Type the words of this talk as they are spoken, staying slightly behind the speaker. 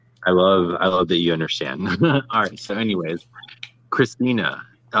I love that you understand. All right. So, anyways, Christina,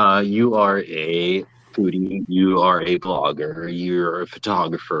 you are a foodie, you are a blogger, you're a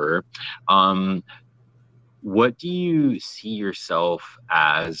photographer. Um, what do you see yourself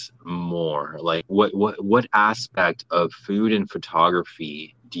as more? Like, what aspect of food and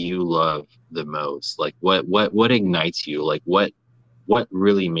photography do you love the most? Like, what ignites you? Like, what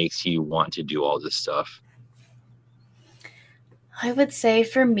really makes you want to do all this stuff? I would say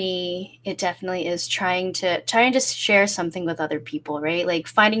for me, it definitely is trying to share something with other people, right? Like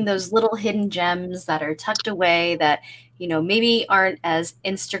finding those little hidden gems that are tucked away that, maybe aren't as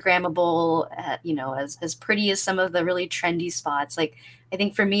Instagrammable, as pretty as some of the really trendy spots. Like I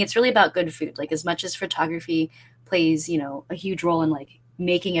think for me, it's really about good food. Like as much as photography plays, a huge role in like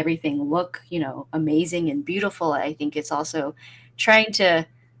making everything look, amazing and beautiful, I think it's also trying to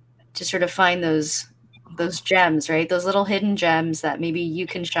sort of find those gems, right? Those little hidden gems that maybe you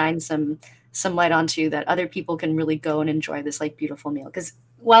can shine some light onto that other people can really go and enjoy this like beautiful meal. Because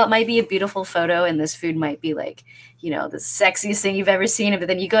while it might be a beautiful photo and this food might be like, the sexiest thing you've ever seen, but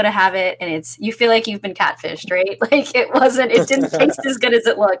then you go to have it and you feel like you've been catfished, right? Like it didn't taste as good as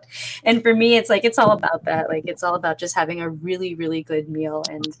it looked. And for me, it's like, it's all about that. Like it's all about just having a really, really good meal.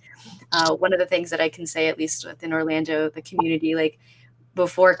 And one of the things that I can say, at least within Orlando, the community, like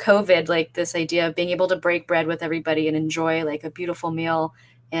before COVID, like this idea of being able to break bread with everybody and enjoy like a beautiful meal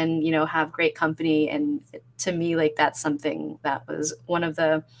and, have great company. And to me, like that's something that was one of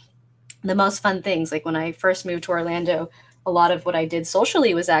the most fun things. Like when I first moved to Orlando, a lot of what I did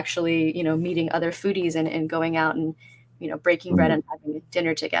socially was actually, meeting other foodies and going out and, breaking bread and having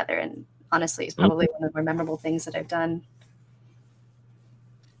dinner together. And honestly, it's probably one of the more memorable things that I've done.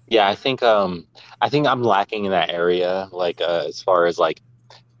 Yeah, I think I'm lacking in that area, like as far as like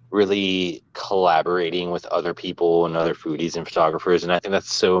really collaborating with other people and other foodies and photographers, and I think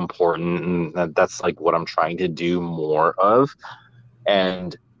that's so important, and that's like what I'm trying to do more of.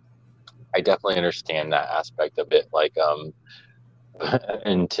 And I definitely understand that aspect of it. Like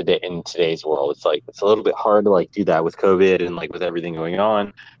in today's world, it's like it's a little bit hard to like do that with COVID and like with everything going on,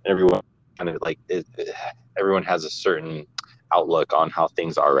 and everyone kind of like everyone has a certain outlook on how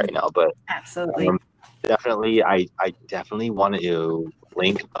things are right now, but Absolutely. um, definitely, I definitely want to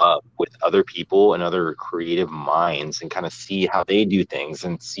link up with other people and other creative minds and kind of see how they do things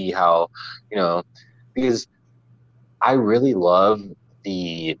and see how, you know, because I really love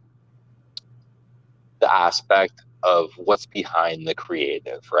the the aspect of what's behind the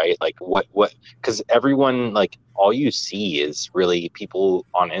creative, right? Like because everyone, like all you see is really people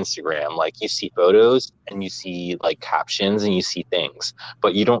on Instagram. Like you see photos and you see like captions and you see things,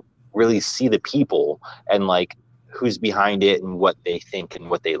 but you don't really see the people and like who's behind it and what they think and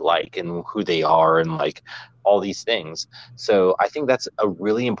what they like and who they are and like all these things. So I think that's a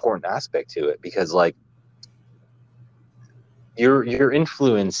really important aspect to it because like you're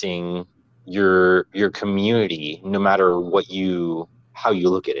influencing your community no matter what you how you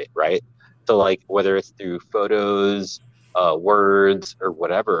look at it, right? So like whether it's through photos, words or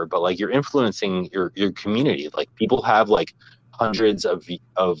whatever, but like you're influencing your community. Like people have like hundreds of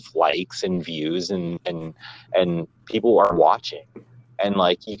likes and views and people are watching, and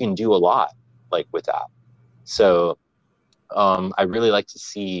like you can do a lot like with that. So I really like to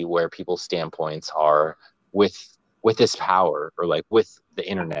see where people's standpoints are with with this power, or like with the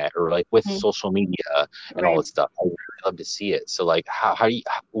internet, or like with Mhm. social media and all Right. this stuff. I really love to see it. So like, how do you,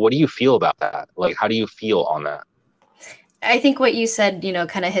 what do you feel about that? Like, how do you feel on that? I think what you said,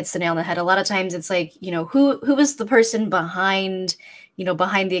 kind of hits the nail on the head. A lot of times it's like, who is the person behind,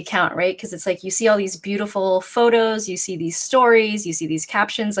 behind the account, right? Because it's like you see all these beautiful photos, you see these stories, you see these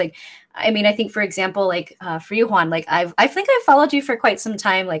captions. Like, I mean, I think for example, like for you, Juan, like I think I followed you for quite some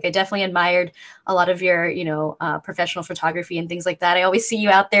time. Like I definitely admired a lot of your, professional photography and things like that. I always see you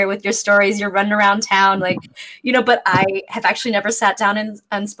out there with your stories. You're running around town, like, but I have actually never sat down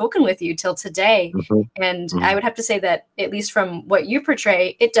and spoken with you till today. Hmm. And I Hmm. would have to say that at least from what you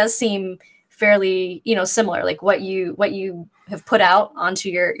portray, it does seem fairly, similar. Like what you have put out onto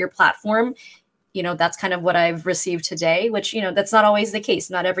your platform, that's kind of what I've received today, which, that's not always the case.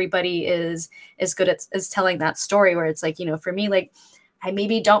 Not everybody is as good at as telling that story, where it's like, for me, like I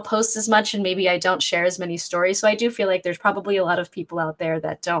maybe don't post as much and maybe I don't share as many stories. So I do feel like there's probably a lot of people out there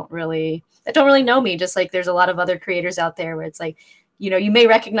that don't really know me. Just like there's a lot of other creators out there where it's like, you may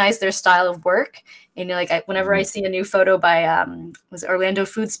recognize their style of work. And you're like, whenever I see a new photo by was it Orlando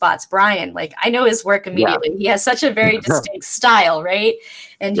Food Spots, Brian, like I know his work Yeah. immediately. He has such a very distinct style, right?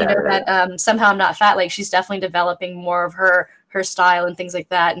 And Yeah. that somehow I'm not fat. Like she's definitely developing more of her style and things like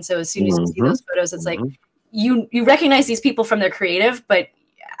that. And so as soon as you see Hmm. those photos, it's like Hmm. you recognize these people from their creative, but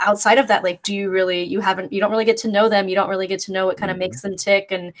outside of that, like, you don't really get to know them. You don't really get to know what kind of Mm-hmm. makes them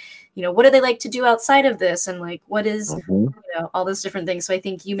tick, and, what do they like to do outside of this? And like, what is, Mm-hmm. all those different things. So I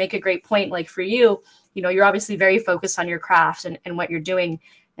think you make a great point. Like for you, you're obviously very focused on your craft and what you're doing.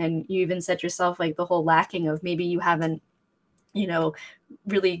 And you even said yourself, like, the whole lacking of maybe you haven't,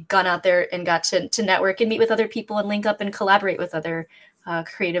 really gone out there and got to network and meet with other people and link up and collaborate with other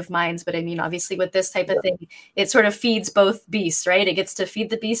creative minds. But I mean, obviously with this type of thing, it sort of feeds both beasts, right? It gets to feed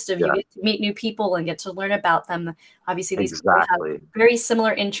the beast of you get to meet new people and get to learn about them. Obviously these people have very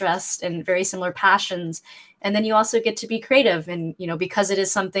similar interests and very similar passions. And then you also get to be creative. And, because it is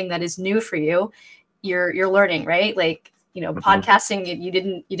something that is new for you, you're learning, right? Like, podcasting, you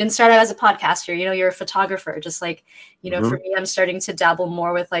didn't start out as a podcaster, you're a photographer, just like, for me, I'm starting to dabble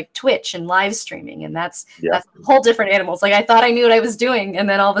more with like Twitch and live streaming. And that's a whole different animals. Like I thought I knew what I was doing. And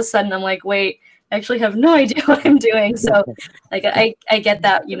then all of a sudden I'm like, wait, I actually have no idea what I'm doing. So like, I get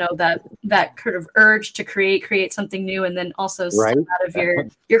that, that kind of urge to create something new, and then also step out of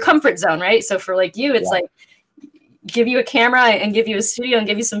your comfort zone. Right. So for like you, it's like, give you a camera and give you a studio and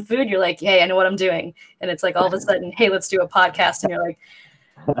give you some food, you're like, hey, I know what I'm doing. And it's like all of a sudden, hey, let's do a podcast. And you're like,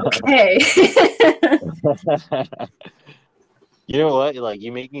 okay. You know what? Like,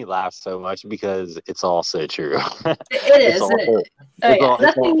 you make me laugh so much because it's all so true. It is.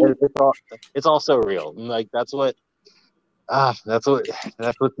 It's all so real. Like that's what's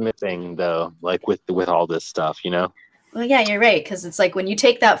missing though. Like with all this stuff, Well, yeah, you're right. Cause it's like when you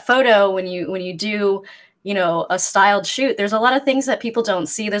take that photo, when you do, a styled shoot, there's a lot of things that people don't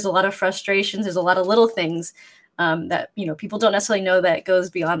see. There's a lot of frustrations. There's a lot of little things that, people don't necessarily know that goes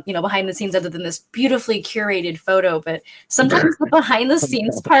beyond, behind the scenes, other than this beautifully curated photo. But sometimes the behind the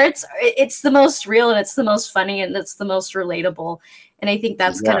scenes parts, it's the most real, and it's the most funny, and it's the most relatable. And I think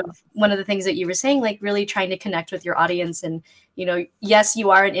that's kind of one of the things that you were saying, like really trying to connect with your audience. And, yes,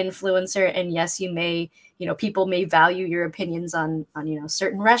 you are an influencer, and yes, you may, people may value your opinions on,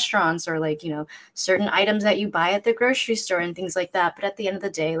 certain restaurants, or like, certain items that you buy at the grocery store and things like that. But at the end of the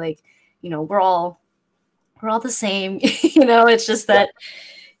day, like, we're all the same. It's just that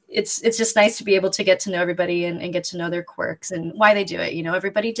it's just nice to be able to get to know everybody and get to know their quirks and why they do it.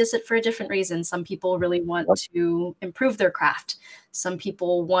 Everybody does it for a different reason. Some people really want to improve their craft. Some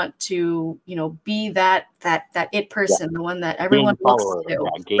people want to, be that it person, the one that everyone looks to.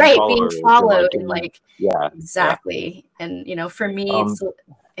 Right, being followed and like, exactly. And for me,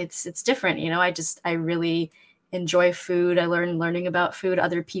 it's different. I really enjoy food. I learning about food,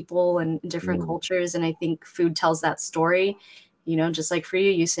 other people, and different cultures, and I think food tells that story. Just like for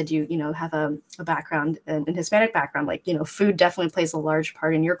you, you said you have a background, an Hispanic background. Like, food definitely plays a large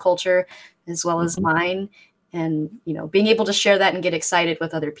part in your culture as well as mine. And, being able to share that and get excited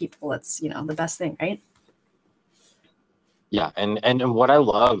with other people, that's, the best thing, right? Yeah. And what I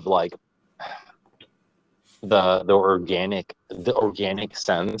love, like the organic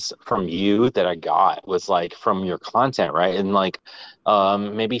sense from you that I got was like from your content, right? And like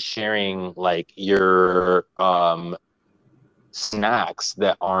maybe sharing like your snacks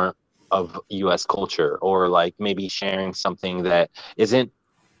that aren't of US culture, or like maybe sharing something that isn't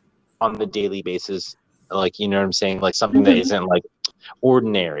on the daily basis, like, what I'm saying, like something that isn't like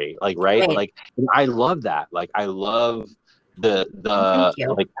ordinary, like right. Like I love that. Like I love the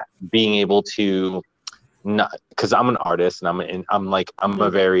like being able to, not because I'm an artist, and I'm a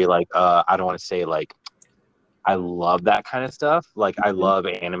very like I don't want to say like I love that kind of stuff. Like I love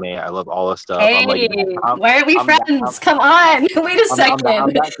anime. I love all this stuff. Hey, why are we friends? Come on. Wait a second.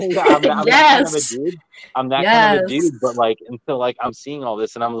 I'm that kind of a dude. I'm that kind of a dude. But like, and so like I'm seeing all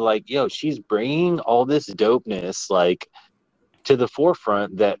this, and I'm like, yo, she's bringing all this dopeness like to the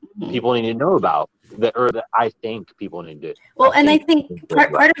forefront that people need to know about. That I think people need to. Well, and I think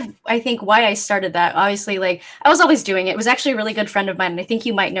part of why I started that, obviously, like I was always doing it. It was actually a really good friend of mine, and I think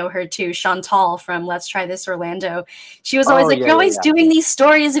you might know her too, Chantal from Let's Try This Orlando. She was always you're always doing these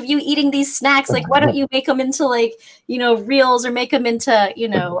stories of you eating these snacks. Like, why don't you make them into like, reels, or make them into,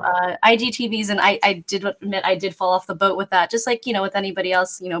 IGTVs? And I did admit I did fall off the boat with that, just like, with anybody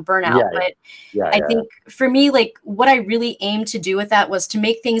else, burnout. But I think for me, like what I really aimed to do with that was to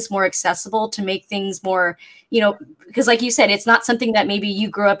make things more accessible, to make things more, because like you said, it's not something that maybe you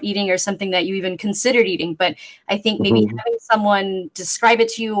grew up eating or something that you even considered eating. But I think maybe having someone describe it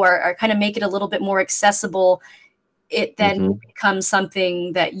to you, or kind of make it a little bit more accessible, it then becomes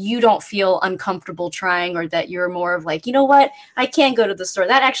something that you don't feel uncomfortable trying, or that you're more of like, what, I can go to the store.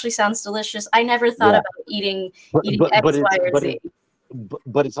 That actually sounds delicious. I never thought about eating X, Y, or Z.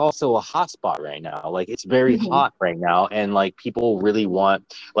 but it's also a hot spot right now. Like it's very Hmm. hot right now, and like people really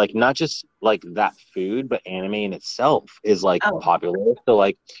want like not just like that food, but anime in itself is like Oh, popular. So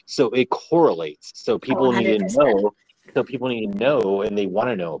like so it correlates. So oh, people need to 100%. know. So people need to know, and they want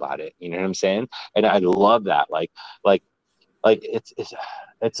to know about it. You know what I'm saying? And I love that. Like like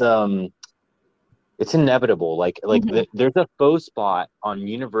it's inevitable. Hmm. There's a faux spot on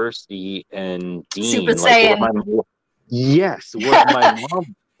University and Super Dean, like where Saiyan. my yes,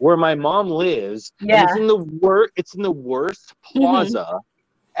 where my mom lives, and Yeah. it's in the worst Hmm. plaza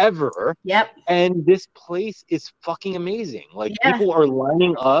ever. Yep. And this place is fucking amazing. Like Yeah. people are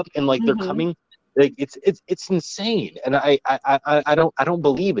lining up and like they're Hmm. coming. Like it's insane, and I don't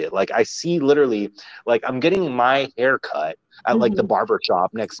believe it. Like I see literally, like I'm getting my hair cut at like the Hmm. barber shop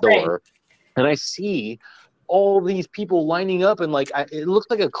next Right. door, and I see all these people lining up, and like it looks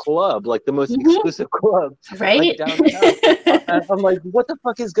like a club, like the most Hmm. exclusive club, like Right. downtown. I'm like, what the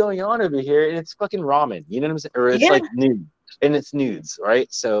fuck is going on over here? And it's fucking ramen, you know what I'm saying? Or it's Yeah. like nude, and it's nudes, right?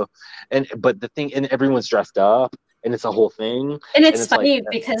 So, and but the thing, and everyone's dressed up, and it's a whole thing, And and it's it's like, funny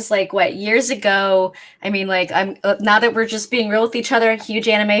because, like, what, years ago, I mean, like, I'm now that we're just being real with each other, huge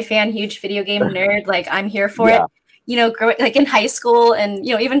anime fan, huge video game nerd, like, I'm here for it. yeah, You know, growing like in high school and,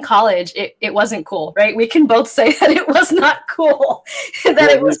 you know, even college, it wasn't cool, right? We can both say that it was not cool, that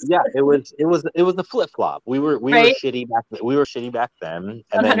well, it was, it was the flip flop. We were right? shitty back we were shitty back then,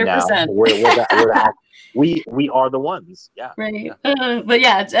 and then now 100%. we're the we are the ones. Yeah, Right. yeah. But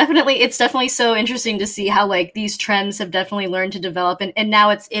yeah, it's definitely so interesting to see how like these trends have definitely learned to develop, and now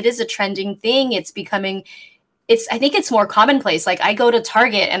it is a trending thing. It's becoming I think it's more commonplace. Like I go to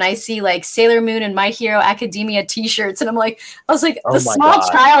Target and I see like Sailor Moon and My Hero Academia t-shirts and I was like, the Oh my small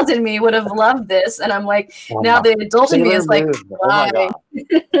god. child in me would have loved this. And I'm like, Oh now my the adult in me Sailor is like, Moon. Oh my why?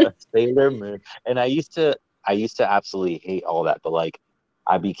 god. Sailor Moon. And I used to absolutely hate all that, but like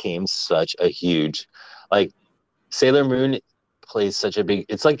I became such a huge like Sailor Moon plays such a big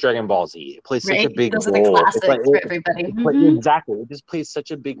it's like Dragon Ball Z. It plays such a Right? big Those are the role. classics for everybody. It's like Hmm. exactly. It just plays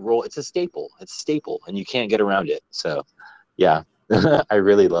such a big role. It's a staple. It's a staple and you can't get around it. So yeah. I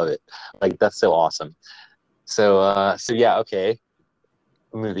really love it. Like that's so awesome. So yeah, okay.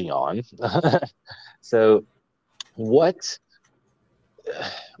 Moving on. So what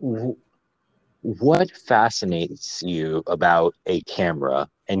what fascinates you about a camera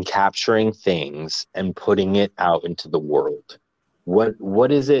and capturing things and putting it out into the world?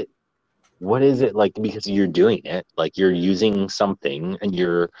 What is it? What is it like? Because you're doing it, like you're using something and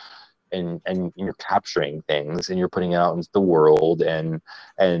and you're capturing things and you're putting it out into the world and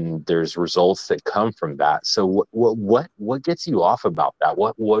there's results that come from that. So what gets you off about that?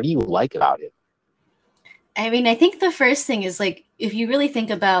 What do you like about it? I mean, I think the first thing is like if you really think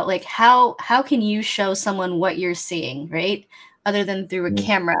about like how can you show someone what you're seeing, right? Other than through a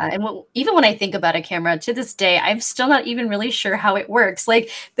camera. And even when I think about a camera to this day, I'm still not even really sure how it works.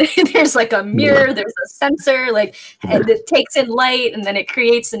 Like there's like a mirror, there's a sensor, like and it takes in light and then it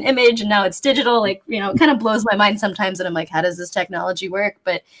creates an image and now it's digital. Like, you know, it kind of blows my mind sometimes and I'm like, how does this technology work?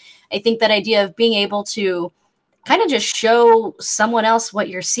 But I think that idea of being able to kind of just show someone else what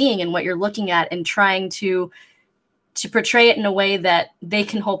you're seeing and what you're looking at and trying to portray it in a way that they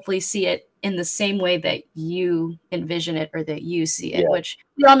can hopefully see it in the same way that you envision it or that you see it, Yeah. which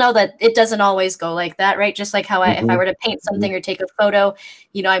we all know that it doesn't always go like that, right? Just like how if I Hmm. were to paint Hmm. something or take a photo,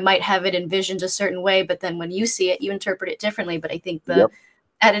 you know, I might have it envisioned a certain way, but then when you see it, you interpret it differently. But I think the Yep.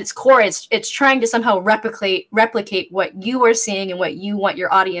 at its core, it's trying to somehow replicate what you are seeing and what you want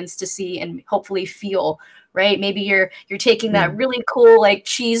your audience to see and hopefully feel, right? Maybe you're taking that Mm. really cool like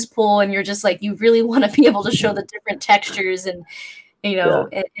cheese pull and you're just like you really want to be able to show the different textures and you Yeah. know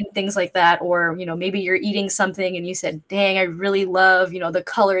and things like that. Or you know maybe you're eating something and you said, dang, I really love, you know, the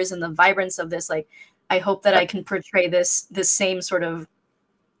colors and the vibrance of this. Like I hope that I can portray this same sort of,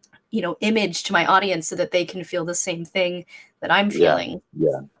 you know, image to my audience so that they can feel the same thing that I'm Yeah. feeling.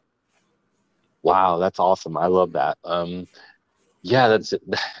 Yeah. Wow, that's awesome. I love that. Yeah,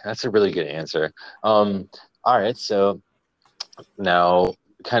 that's a really good answer. All right, so now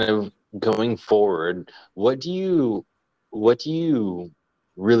kind of going forward, what do you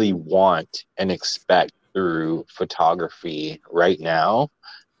really want and expect through photography right now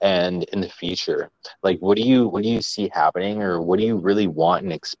and in the future? Like what do you see happening or what do you really want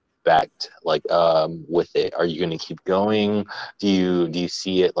and expect like with it? Are you going to keep going? Do you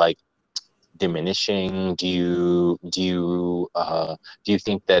see it like diminishing? Do you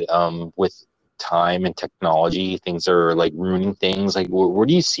think that with time and technology things are like ruining things? Like where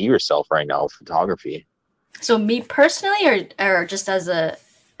do you see yourself right now with photography? So me personally or just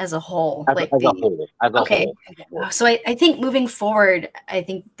as a whole? as, Like as a the whole, as a Okay. whole, as a whole. So I think moving forward, I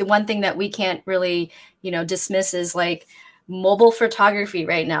think the one thing that we can't really, dismiss is like mobile photography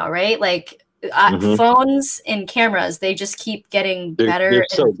right now, right? Like Hmm. phones and cameras, they just keep getting They're better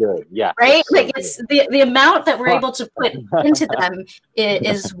so and good. Yeah, they're right. so Like good. it's the amount that we're able to put into them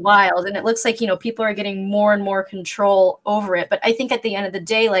is wild, and it looks like people are getting more and more control over it. But I think at the end of the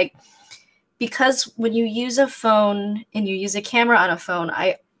day, like because when you use a phone and you use a camera on a phone,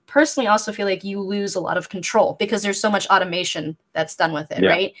 I personally also feel like you lose a lot of control because there's so much automation that's done with it, Yeah.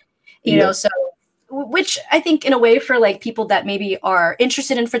 right? Yep. So which I think in a way for like people that maybe are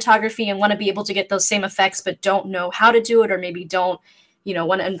interested in photography and want to be able to get those same effects but don't know how to do it or maybe don't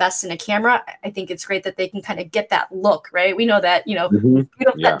want to invest in a camera, I think it's great that they can kind of get that look, right? We know that Hmm.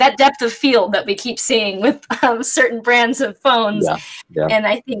 that, Yeah. that depth of field that we keep seeing with certain brands of phones. Yeah. Yeah. And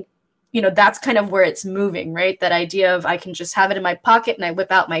I think that's kind of where it's moving, right? That idea of I can just have it in my pocket and I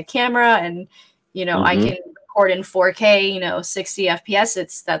whip out my camera and I Hmm. can record in 4K, 60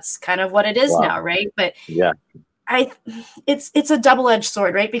 FPS. That's kind of what it is Wow. now, right? But Yeah. it's a double-edged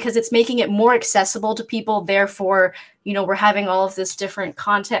sword, right? Because it's making it more accessible to people. Therefore, we're having all of this different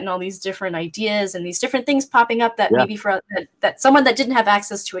content and all these different ideas and these different things popping up that Yeah. maybe for that someone that didn't have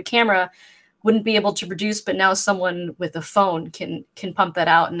access to a camera wouldn't be able to produce, but now someone with a phone can pump that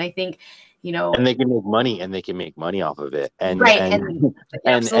out. And I think, And they can make money, and they can make money off of it, and right, and and and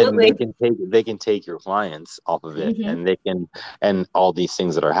absolutely. they can take your clients off of it, Hmm. and they can, and all these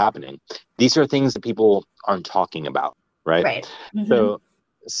things that are happening. These are things that people aren't talking about, right? Right. Hmm. So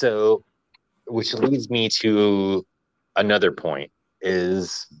so which leads me to another point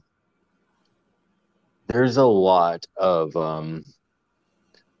is there's a lot of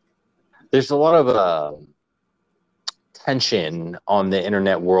there's a lot of tension on the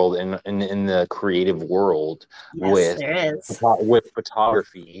internet world and in the creative world Yes, with there is.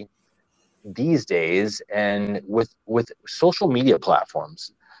 photography these days, and with social media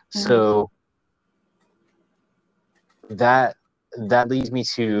platforms. Hmm. So that that leads me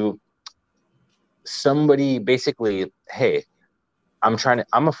to somebody basically, hey, I'm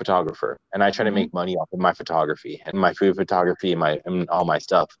a photographer, and I try to Hmm. make money off of my photography and my food photography and my and all my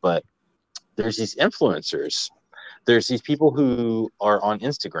stuff. But there's these influencers, there's these people who are on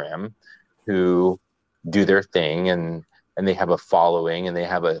Instagram who do their thing, and they have a following, and they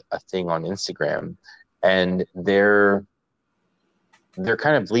have a thing on Instagram, and they're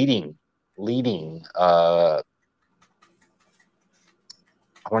kind of leading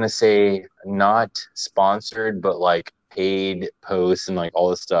I want to say not sponsored, but like paid posts and like all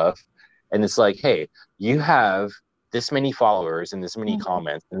this stuff. And it's like, hey, you have this many followers and this many Hmm.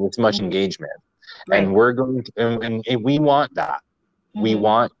 comments and this much Hmm. engagement, and Right. we're going to, and we want that. Hmm. We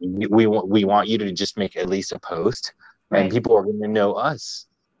want you to just make at least a post, and Right. people are going to know us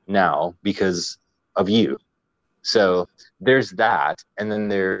now because of you. So there's that, and then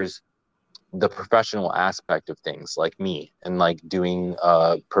there's the professional aspect of things, like me, and like doing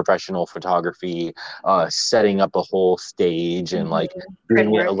professional photography, setting up a whole stage, and like Hmm. Print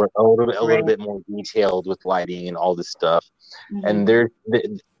doing it work. a Right. little bit more detailed with lighting and all this stuff. Hmm. And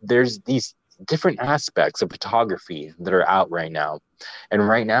there's these different aspects of photography that are out right now, and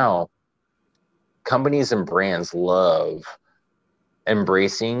right now companies and brands love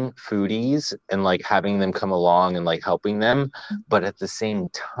embracing foodies and like having them come along and like helping them, but at the same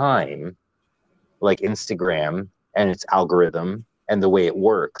time, like Instagram and its algorithm and the way it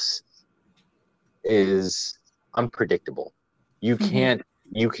works is unpredictable. You Hmm. can't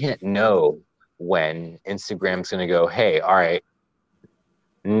you can't know when Instagram's going to go, hey, all right,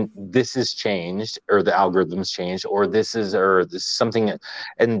 this has changed, or the algorithm's changed, or this is something.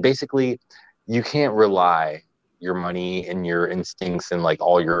 And basically you can't rely your money and your instincts and like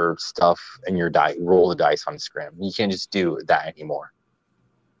all your stuff and your roll the dice on Instagram. You can't just do that anymore.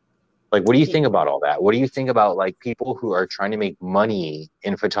 Like, what do you think about all that? What do you think about like people who are trying to make money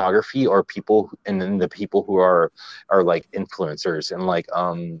in photography, or people, and then the people who are like influencers and like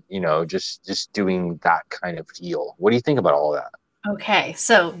just doing that kind of deal? What do you think about all that? Okay,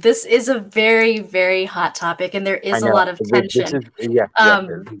 so this is a very, very hot topic, and there I is a know lot of this tension. is, yes,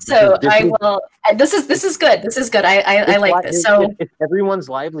 So this I is will. This is good. This is good. I like this. So it's everyone's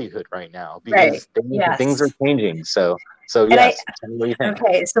livelihood right now right, because things are yes, changing. So and I yes, tell me what you think.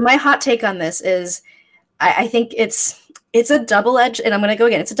 okay. So my hot take on this is I think it's a double edged, and I'm going to go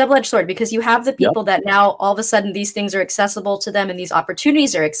again. It's a double edged sword because you have the Yep. people that now all of a sudden these things are accessible to them and these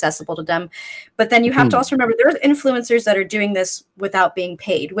opportunities are accessible to them, but then you have to also remember there's influencers that are doing this without being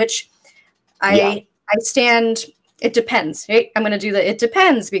paid, which Yeah. I stand It depends, right? I'm going to do it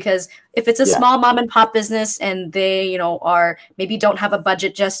depends, because if it's a Yeah. small mom and pop business and they, are maybe don't have a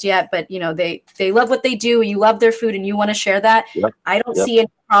budget just yet, but they love what they do, you love their food and you want to share that. Yep. I don't Yep. see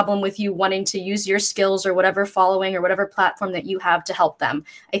any problem with you wanting to use your skills or whatever following or whatever platform that you have to help them.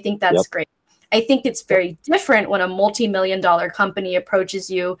 I think that's Yep. great. I think it's very different when a multi-million-dollar company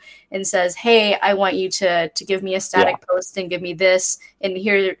approaches you and says, "Hey, I want you to give me a static post and give me this, and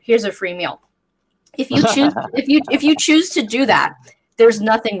here's a free meal." If you choose to do that, there's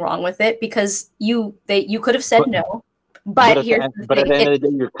nothing wrong with it, because you could have said But no. But here's the but at thing. the end of the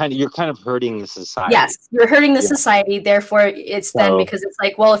day, you're kind of hurting the society. Yes, you're hurting the Yeah. society. Therefore, it's then, So because it's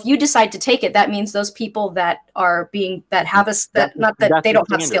like, well, if you decide to take it, that means those people that have us, that not that they the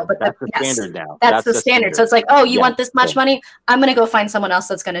don't have skill, standard. but That's the yes, standard now. that's the standard. So it's like, oh, you Yeah. want this much money? I'm going to go find someone else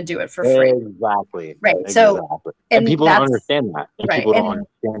that's going to do it for free. Exactly. Right. So, Exactly. and And people don't that's understand that. And right. people don't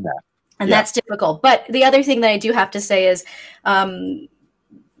understand that. And Yeah. that's difficult. But the other thing that I do have to say is,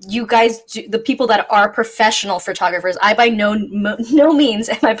 you guys, the people that are professional photographers, I by no means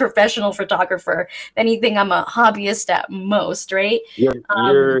am I a professional photographer. If anything, I'm a hobbyist at most, right?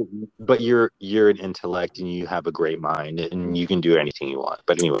 But you're an intellect and you have a great mind and you can do anything you want.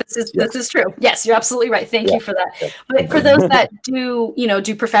 But anyway, this is true. Yes, you're absolutely right. Thank you for that. Yeah. But for those that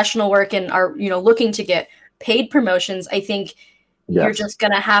do professional work and are looking to get paid promotions, I think you're just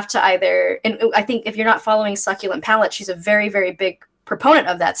gonna have to either, and I think if you're not following Succulent Palette, she's a very, very big proponent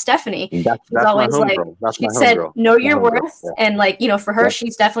of that. Stephanie, that's always like, she said, know your worth. Yeah. And for her,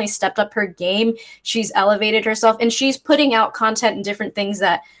 she's definitely stepped up her game. She's elevated herself, and she's putting out content and different things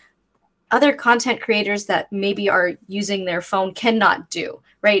that other content creators that maybe are using their phone cannot do,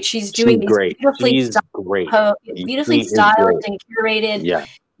 right? She's doing these beautifully styled and curated,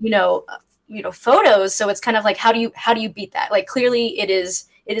 photos. So it's kind of like, how do you beat that? Like, clearly it is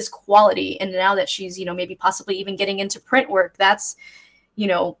quality. And now that she's, maybe possibly even getting into print work, that's,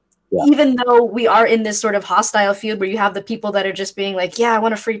 even though we are in this sort of hostile field where you have the people that are just being like, yeah, I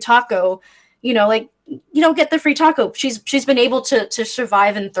want a free taco, like, you don't get the free taco. She's been able to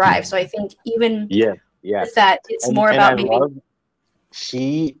survive and thrive. So I think even with that, it's more about maybe.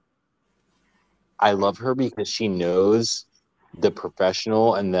 I love her because she knows the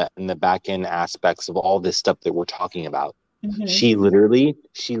professional and the back end aspects of all this stuff that we're talking about. Mm-hmm. She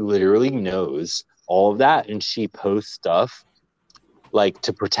literally knows all of that, and she posts stuff like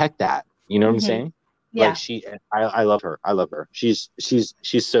to protect that. You know what I'm saying? Yeah. Like I love her. I love her. She's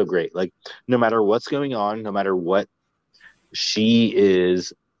so great. Like, no matter what's going on, no matter what, she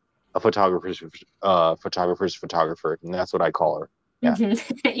is a photographer's photographer, and that's what I call her. Yeah.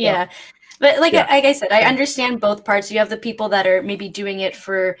 Yeah. But like I said, I understand both parts. You have the people that are maybe doing it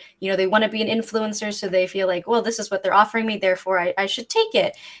for, they want to be an influencer, so they feel like, well, this is what they're offering me, therefore I should take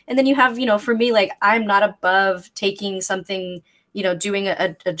it. And then you have, for me, like, I'm not above taking something, doing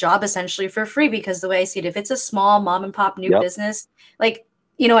a job essentially for free, because the way I see it, if it's a small mom and pop new business, like,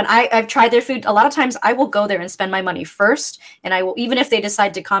 and I've tried their food. A lot of times I will go there and spend my money first. And I will, even if they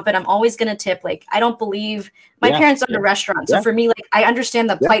decide to comp it, I'm always going to tip. Like, I don't believe my parents owned a restaurant. So for me, like, I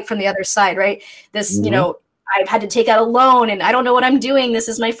understand the plight from the other side, right? This, I've had to take out a loan and I don't know what I'm doing. This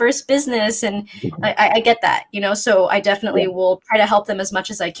is my first business. And I get that, so I definitely will try to help them as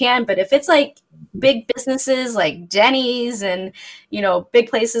much as I can. But if it's like big businesses like Denny's and, big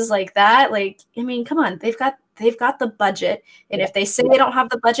places like that, like, I mean, come on, they've got the budget. And if they say they don't have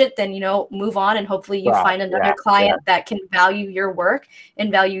the budget, then, move on. And hopefully you find another client that can value your work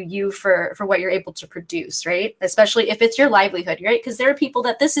and value you for what you're able to produce, right? Especially if it's your livelihood, right? Because there are people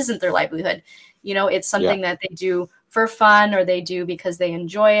that this isn't their livelihood. It's something that they do for fun, or they do because they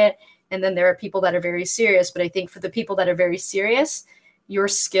enjoy it. And then there are people that are very serious. But I think for the people that are very serious, your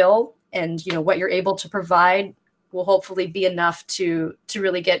skill and, what you're able to provide will hopefully be enough to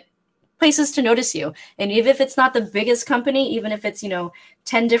really get places to notice you. And even if it's not the biggest company, even if it's,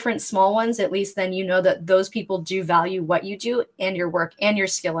 10 different small ones, at least then that those people do value what you do and your work and your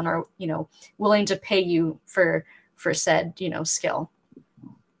skill, and are, willing to pay you for said, skill.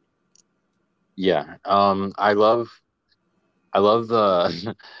 Yeah. I love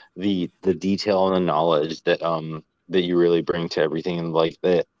the the detail and the knowledge that that you really bring to everything, and like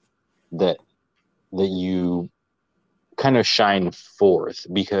that you kind of shine forth,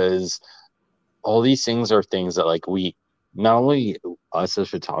 because all these things are things that, like, we, not only us as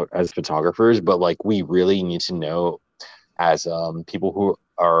photographers, but like we really need to know as people who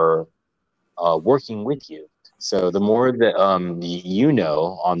are working with you. So the more that on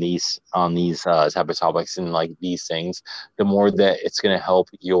these type of topics and like these things, the more that it's going to help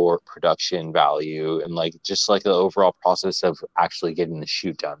your production value and like just like the overall process of actually getting the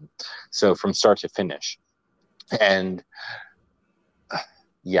shoot done. So from start to finish. And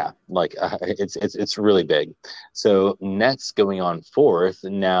yeah, like it's really big. So next, going on fourth,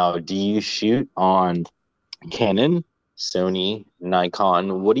 now do you shoot on Canon, Sony,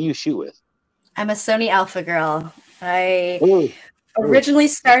 Nikon? What do you shoot with? I'm a Sony Alpha girl. I Ooh, ooh, originally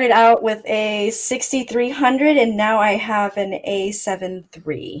started out with a 6300 and now I have an A7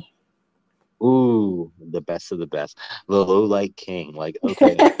 III. ooh, the best of the best. The low light king. Like,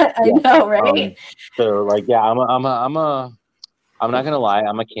 okay. I Yeah. know, right? Um, so like yeah, I'm not gonna lie,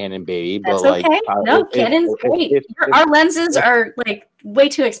 I'm a Canon baby, but That's like okay. No, Canon's great. if Our lenses are like way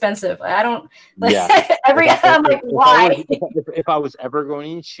too expensive. I don't like yeah, every I'm like, why? if I was ever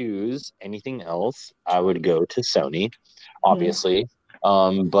going to choose anything else, I would go to Sony, Mhm. obviously.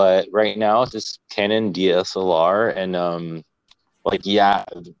 But right now it's just Canon DSLR, and like yeah,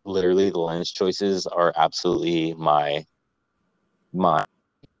 literally the lens choices are absolutely my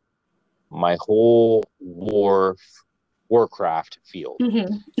my whole Warcraft field.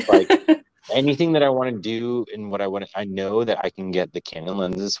 Mhm. Like anything that I want to do and what I want I know that I can get the Canon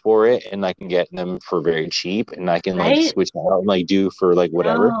lenses for it, and I can get them for very cheap, and I can like Right? switch out and like do for like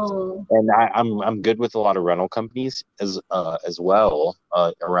whatever. No. And I'm good with a lot of rental companies as well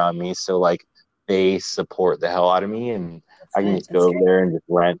around me. So like they support the hell out of me, and That's I can good. just That's go over great. there and just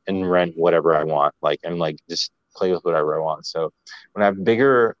rent whatever I want. Like and like just play with whatever I want. So when I have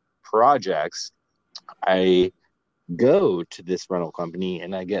bigger projects, I go to this rental company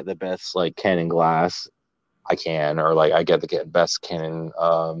and I get the best like Canon glass I can, or like I get the best Canon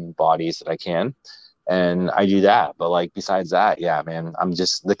bodies that I can, and I do that. But like besides that, yeah, man, I'm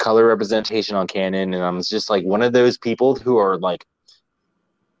just the color representation on Canon, and I'm just like one of those people who are like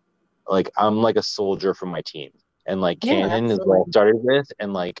I'm like a soldier for my team, and like Yeah, Canon is what I absolutely. started with,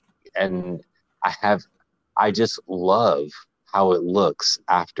 and like and I have I just love how it looks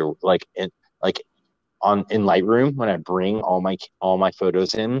after like on in Lightroom when I bring all my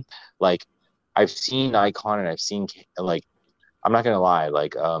photos in. Like I've seen Nikon and I've seen like I'm not gonna lie,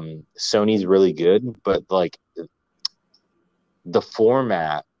 like Sony's really good, but like the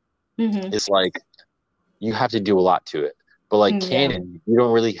format Hmm. is like you have to do a lot to it. But like Yeah. Canon, you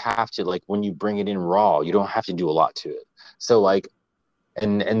don't really have to like when you bring it in raw, you don't have to do a lot to it. So like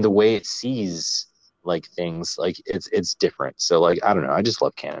and the way it sees like things like it's different. So like I don't know, I just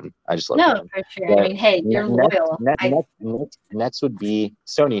love Canon. I just love No, Canon. for sure. I But mean, hey, you're loyal. next would be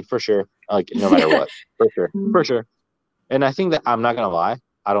Sony for sure. Like no matter what, for sure, for sure. And I think that I'm not gonna lie,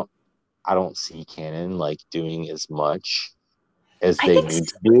 I don't see Canon like doing as much as I they think need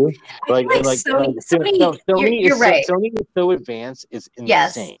to do. I feel like Sony, you're right. Sony is so advanced, it's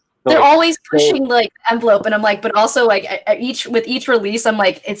Yes. insane. So They're like always so pushing like envelope and I'm like, but also like with each release, I'm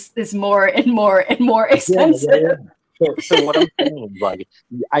like, it's more and more and more expensive. yeah. So what I'm saying is like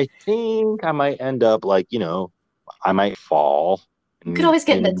I think I might end up like, I might fall You could always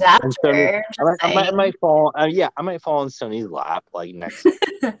get an in Sony. adapter, just I saying. might fall. Yeah, I might fall in Sony's lap like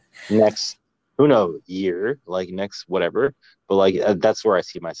next who knows year like next whatever. But like that's where I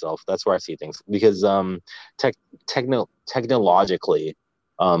see myself. That's where I see things because tech technologically,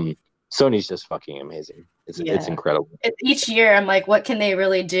 um, Sony's just fucking amazing. It's Yeah. incredible. Each year, I'm like, what can they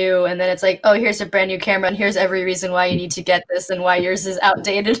really do? And then it's like, oh, here's a brand new camera, and here's every reason why you need to get this and why yours is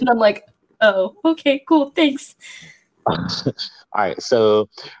outdated. And I'm like, oh, okay, cool, thanks. All right, so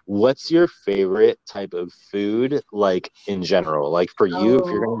what's your favorite type of food, like in general? Like for you,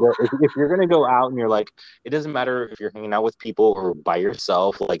 Oh, if you're gonna go out and you're like, it doesn't matter if you're hanging out with people or by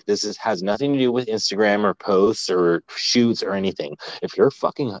yourself. Like this is has nothing to do with Instagram or posts or shoots or anything. If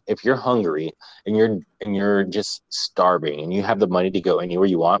you're hungry and you're just starving and you have the money to go anywhere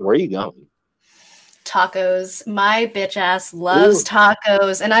you want, where are you going? tacos. My bitch ass loves Ooh,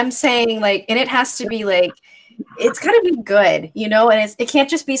 tacos. And I'm saying, like, and it has to be like, it's got to be good, you know, and it can't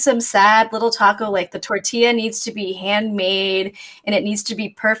just be some sad little taco. Like the tortilla needs to be handmade and it needs to be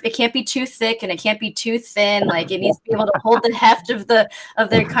perfect. It can't be too thick and it can't be too thin. Like it needs to be able to hold the heft of the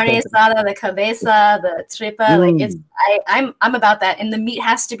carne asada, the cabeza, the tripa. Like it's mm, I'm about that. And the meat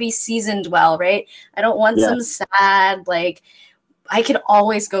has to be seasoned well, right? I don't want yeah, some sad like I could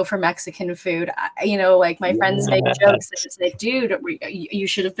always go for Mexican food. Like my friends make jokes and it's like, dude, you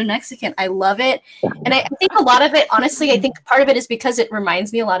should have been Mexican. I love it. And I think a lot of it, honestly, I think part of it is because it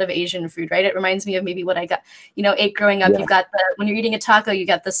reminds me a lot of Asian food, right? It reminds me of maybe what I got, ate growing up. yeah, You've got when you're eating a taco, you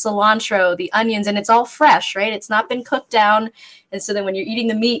got the cilantro, the onions, and it's all fresh, right? It's not been cooked down. And so then when you're eating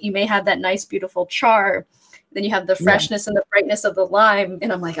the meat, you may have that nice, beautiful char. Then you have the yeah. freshness and the brightness of the lime.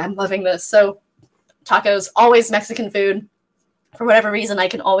 And I'm like, I'm loving this. So tacos, always Mexican food. for whatever reason, I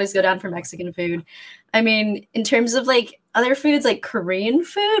can always go down for Mexican food. I mean, in terms of like other foods, like Korean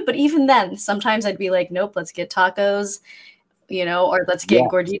food, but even then, sometimes I'd be like, nope, let's get tacos, or let's get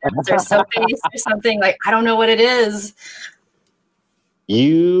gorditas or sopes or something. Like, I don't know what it is.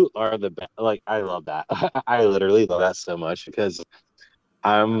 You are the best. Like, I love that. I literally love that so much because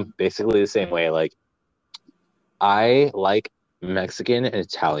I'm basically the same way. Like, I like Mexican and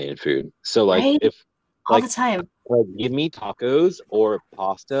Italian food. So, like, Right? if All like the time. like give me tacos or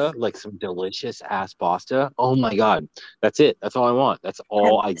pasta, like some delicious ass pasta. Oh my God, that's it. That's all I want. That's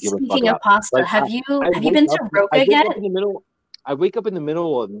all I give a fuck Speaking of about. pasta, Like, have you I have you wake been up. to I Roca wake yet? up in the middle. I wake up in the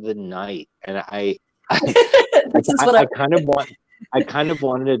middle of the night, and This is what I kind of want. I kind of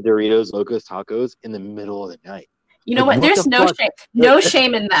wanted a Doritos Locos Tacos in the middle of the night. You know Like, what? what There's the no fuck? shame. No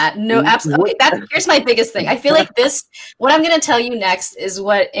shame in that. No, absolutely. What? Okay, here's my biggest thing. I feel like what I'm going to tell you next is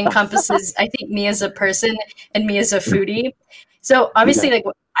what encompasses, I think, me as a person and me as a foodie. So obviously, Yeah. like,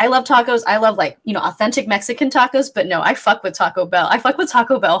 I love tacos. I love, like, authentic Mexican tacos, but no, I fuck with Taco Bell. I fuck with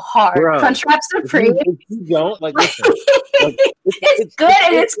Taco Bell hard. Bro, Crunchwrap Supreme. if you don't like, listen, like It's good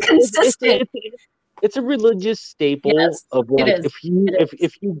and it's consistent. it's a religious staple Yes, of it like, is. if you It is.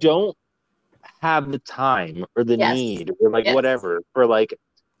 if you don't have the time or the Yes. need or like Yes. whatever for like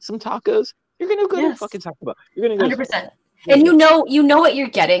some tacos, you're gonna go to Yes. fucking Taco Bell. You're gonna go to Taco 100%. Bell. And you know what you're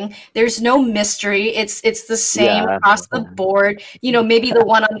getting. There's no mystery. It's the same Yeah. across the board. Maybe the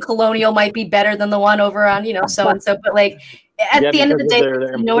one on Colonial might be better than the one over on, so and so, but like at Yeah, the end of because the of day,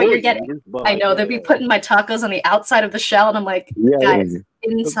 their you know what you're getting. employees, but I like, know yeah, they'll be putting my tacos on the outside of the shell, and I'm like, guys,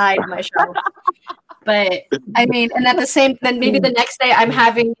 inside my shell. But I mean, and at the same, then maybe the next day I'm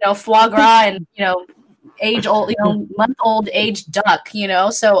having, foie gras and, age old, month old aged duck, So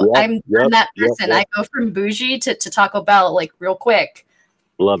yep, I'm yep, that yep, person. yep. I go from bougie to Taco Bell like real quick.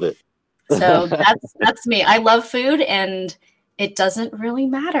 Love it. So that's me. I love food, and it doesn't really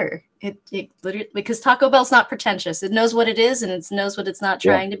matter. It literally, because Taco Bell's not pretentious. It knows what it is, and it knows what it's not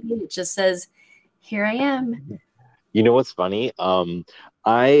trying to be. It just says, "Here I am." You know what's funny?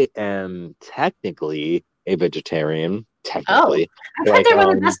 I am technically a vegetarian. Oh, Technically, I've heard like, they're one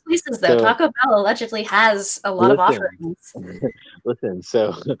of the best places, though. so Taco Bell allegedly has a lot of listen, offerings. listen.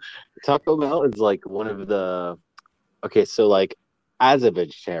 So Taco Bell is like one of the. Okay, so like as a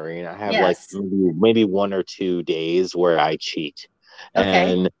vegetarian, I have like Yes. maybe 1 or 2 days where I cheat,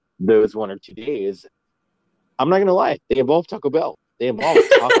 Okay. and those 1 or 2 days, I'm not gonna lie, they involve Taco Bell. They involve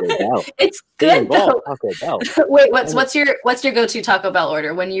Taco Bell. It's They good involve though. Taco Bell. Wait, And what's your go-to Taco Bell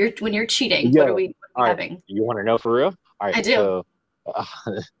order when you're cheating? What are yo, we all right, having? you want to know for real? All I right, do. so uh,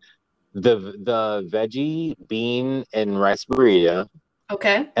 the veggie bean and rice burrito,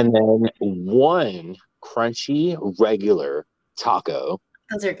 Okay. and then one crunchy regular taco,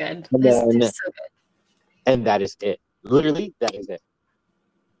 Those are good. and They're then so good. and that is it. Literally, that is it.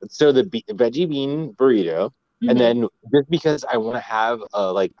 So the veggie bean burrito, and Mhm. then just because I want to have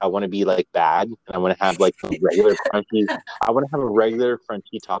like, I want to be like bad, and I want to have like a regular crunchy. I want to have a regular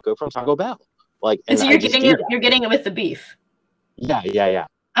crunchy taco from Taco Bell. Like, And and so I just do that. you're getting it with the beef. Yeah, yeah, yeah.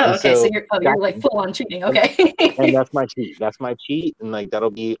 Oh, And okay. So so you're that's like full on cheating. and, Okay. and that's my cheat. That's my cheat, and like that'll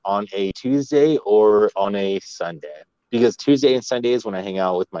be on a Tuesday or on a Sunday. Because Tuesday and Sunday is when I hang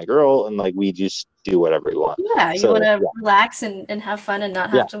out with my girl, and like we just do whatever we want. Yeah, you want So to yeah, relax and have fun and not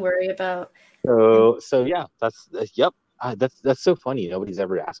yeah. have to worry about. So yeah, yep. That's so funny. Nobody's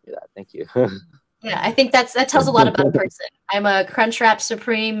ever asked me that. Thank you. Yeah, I think that tells a lot about a person. I'm a Crunchwrap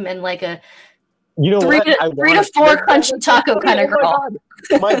Supreme and like a You know three what? to three to four crunchy That's so taco funny. kind of Oh my girl.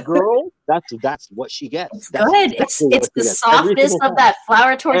 God, my girl. That's what she gets. It's That's good. exactly It's what the she gets every softness single of time. that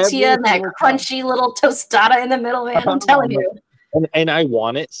flour tortilla Every and that single time. crunchy little tostada in the middle, man. I'm telling you. And I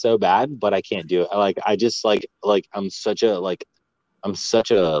want it so bad, but I can't do it. I just like I'm such a like,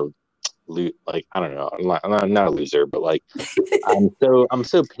 I don't know. I'm not a loser, but like I'm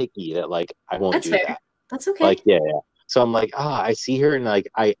so picky that like I won't That's do fair. that. That's okay. Like, yeah, yeah. So I'm like, I see her, and like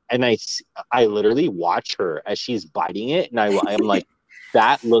I literally watch her as she's biting it, and I'm like,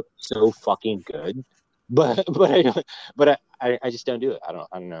 that looks so fucking good, but I just don't do it. I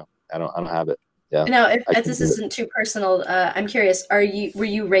don't know. I don't have it. Yeah, Now, if I can't this do it. isn't too personal, I'm curious. Were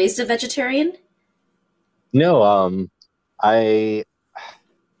you raised a vegetarian? No, I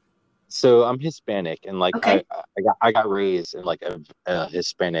so I'm Hispanic, and like Okay. I got raised in like a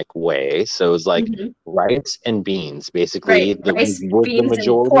Hispanic way. So it was like Hmm. rice and beans, Right. basically. Rice, beans, and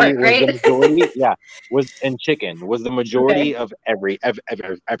pork, Was the right? majority, yeah, was and chicken was the Okay. majority of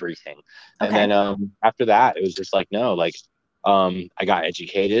everything. And Okay. then after that, it was just like, no, like I got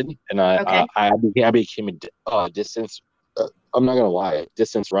educated, and Okay. I became a distance. I'm not gonna lie,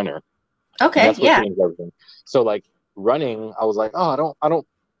 distance runner, and Okay. that's what Yeah. changed everything. So like, running, I was like, oh, I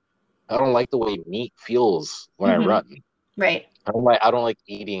don't like the way meat feels when I Hmm. run. Right. I don't like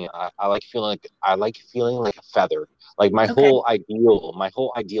eating. I like feeling like a feather. Like Okay. my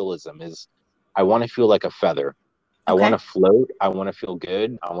whole idealism is I want to feel like a feather. I want to Okay. float. I want to feel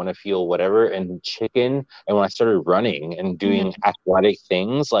good. I want to feel whatever. And chicken. And when I started running and doing Hmm. athletic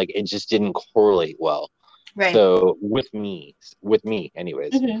things, like it just didn't correlate well. Right. So with me,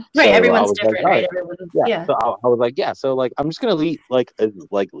 anyways. Hmm. Right. So I Everyone's was like, different, all right? right, Everyone. yeah. Yeah. So I was like, yeah. So like, I'm just gonna eat like as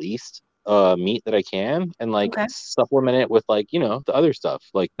like least meat that I can, and like Okay. supplement it with like the other stuff.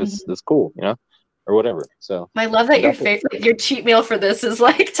 Like Hmm. this cool, or whatever. So I love that your that's it. favorite, your cheat meal for this is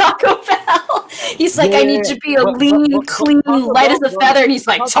like Taco Bell. He's like, I need Yeah, to be a lean, but clean, Taco light as Bell, a bro. feather, and he's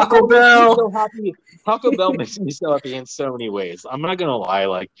like, Taco Taco Bell makes me Bell. so happy. Taco Bell makes me so happy in so many ways. I'm not gonna lie.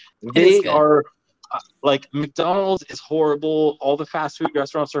 Like It is they good. are, like McDonald's is horrible. All the fast food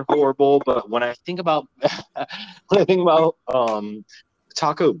restaurants are horrible. But when I think about when I think about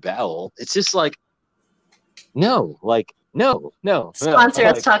Taco Bell, it's just like no, like no, Sponsor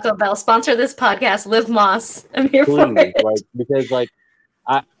us, like Taco Bell. Sponsor this podcast. Live Moss. I'm here for please, it. like because like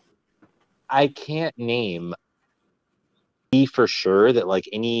I I can't name for sure that like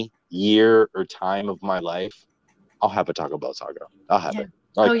any year or time of my life I'll have a Taco Bell taco. I'll have Yeah. it.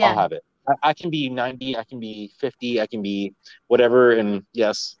 Oh Like I'll yeah. have it. I can be 90, I can be 50, I can be whatever. And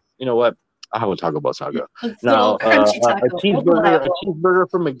yes, you know what? I'll have a Taco Bell taco. A Now, little crunchy taco. a Reliable. cheeseburger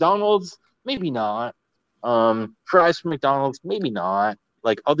from McDonald's, maybe not. Fries from McDonald's, maybe not.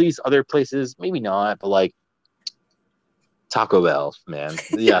 Like all these other places, maybe not. But like Taco Bell, man.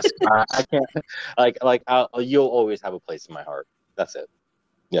 Yes, I can't. You'll always have a place in my heart. That's it.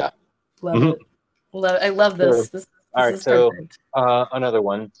 Yeah. Love Mhm. it. Love. I love So, this. all This right. is So, perfect. another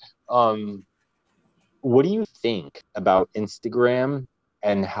one. Um, what do you think about Instagram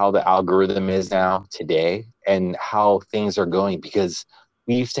and how the algorithm is now today and how things are going? Because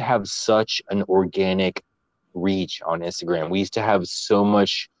we used to have such an organic reach on Instagram. We used to have so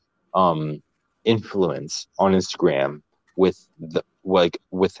much um, influence on Instagram with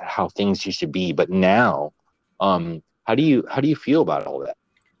with how things used to be. But now, how do you feel about all that?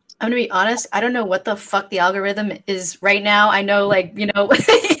 I'm gonna be honest. I don't know what the fuck the algorithm is right now. I know, like, like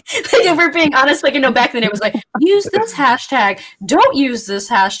if we're being honest, like, back in the day, it was like, use this hashtag, don't use this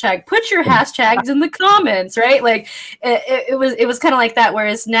hashtag, put your hashtags in the comments, right? Like, it was kind of like that.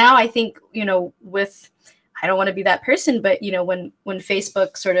 Whereas now, I think, with, I don't want to be that person, but when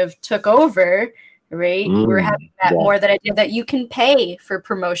Facebook sort of took over, right, we're having that Yeah. more that idea that you can pay for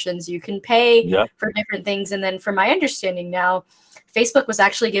promotions, you can pay Yep. for different things, and then from my understanding now, Facebook was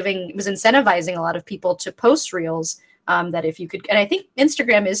actually was incentivizing a lot of people to post reels. That if you could, and I think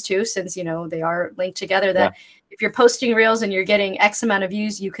Instagram is too, since they are linked together. Yeah. That if you're posting reels and you're getting X amount of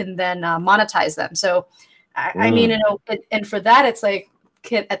views, you can then monetize them. So, I mean, and for that, it's like,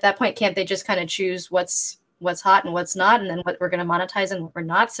 at that point, can't they just kind of choose what's hot and what's not, and then what we're going to monetize and what we're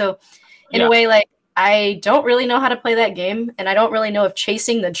not? So, in a Yeah. way, like, I don't really know how to play that game, and I don't really know if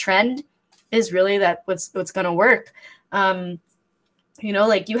chasing the trend is really what's going to work.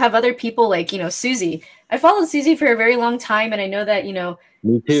 Like, you have other people like, Susie. I followed Susie for a very long time, and I know that,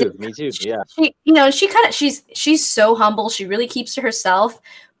 Me too. Me too. Yeah. she's so humble. She really keeps to herself.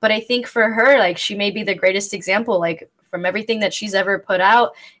 But I think for her, like, she may be the greatest example, like, from everything that she's ever put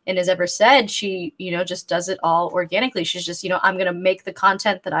out and has ever said, she, just does it all organically. She's just, I'm going to make the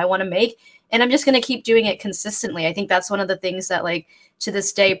content that I want to make, and I'm just going to keep doing it consistently. I think that's one of the things that, like, to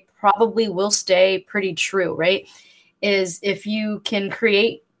this day probably will stay pretty true, right? Is if you can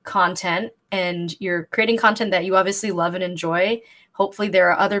create content and you're creating content that you obviously love and enjoy, hopefully there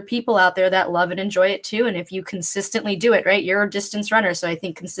are other people out there that love and enjoy it too. And if you consistently do it, right, you're a distance runner. So I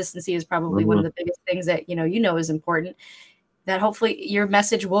think consistency is probably one of the biggest things that, is important, that hopefully your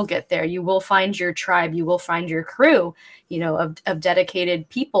message will get there. You will find your tribe, you will find your crew, of dedicated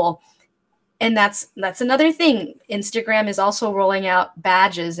people. And that's another thing. Instagram is also rolling out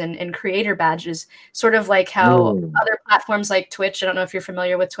badges and creator badges, sort of like how other platforms like Twitch. I don't know if you're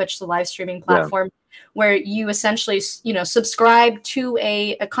familiar with Twitch, the live streaming Yeah. platform, where you essentially, subscribe to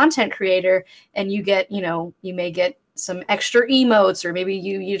a content creator, and you get, you may get some extra emotes, or maybe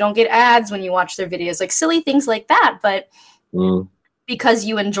you don't get ads when you watch their videos, like silly things like that. But because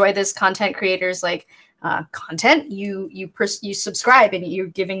you enjoy this content creators, like, content, you subscribe, and you're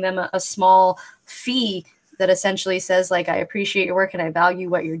giving them a small fee that essentially says, like, I appreciate your work and I value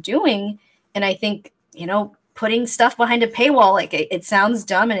what you're doing. And I think, putting stuff behind a paywall, like, it sounds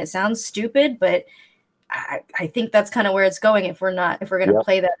dumb and it sounds stupid, but I think that's kind of where it's going if we're going to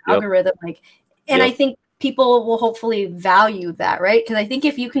play that algorithm. Like, and I think people will hopefully value that, right? Because I think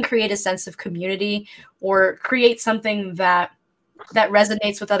if you can create a sense of community or create something that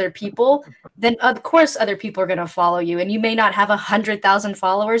resonates with other people, then of course other people are going to follow you. And you may not have 100,000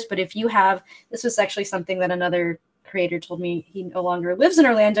 followers, but if you have, this was actually something that another creator told me, he no longer lives in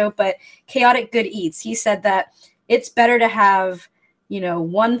Orlando, but Chaotic Good Eats. He said that it's better to have,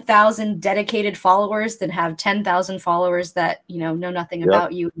 1,000 dedicated followers than have 10,000 followers that, know nothing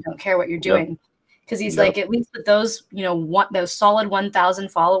about you and don't care what you're doing. Because he's like, at least with those, those solid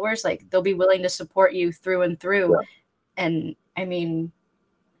 1,000 followers, like they'll be willing to support you through and through. And I mean,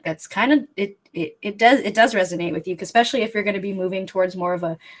 that's kind of it does resonate with you, especially if you're going to be moving towards more of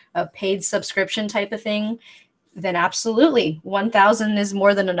a paid subscription type of thing. Then absolutely 1,000 is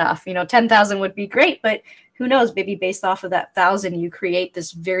more than enough. 10,000 would be great, but who knows, maybe based off of that 1,000, you create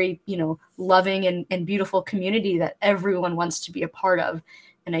this very, loving and beautiful community that everyone wants to be a part of.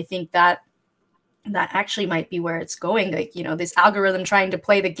 And I think that actually might be where it's going. Like, this algorithm trying to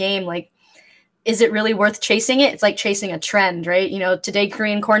play the game, like, is it really worth chasing it? It's like chasing a trend, right? Today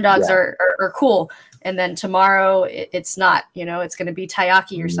Korean corn dogs are cool. And then tomorrow it's not, it's going to be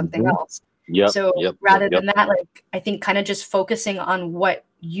taiyaki or something else. So rather than that, like, I think kind of just focusing on what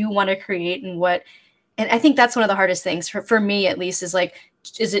you want to create and I think that's one of the hardest things for me, at least, is like,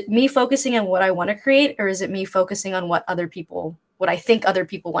 is it me focusing on what I want to create, or is it me focusing on what I think other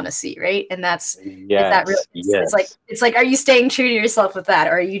people want to see, right? And that's it's like, are you staying true to yourself with that,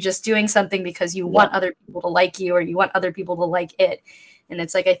 or are you just doing something because you want other people to like you, or you want other people to like it? And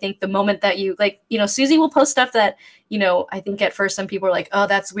it's like, I think the moment that you like, Susie will post stuff that, I think at first some people are like, oh,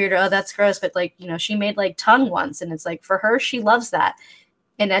 that's weird, oh, that's gross, but like, she made like tongue once, and it's like, for her, she loves that,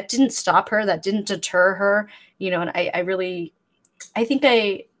 and that didn't stop her, that didn't deter her, and I think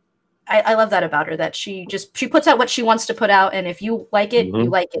I love that about her, that she puts out what she wants to put out. And if you like it, you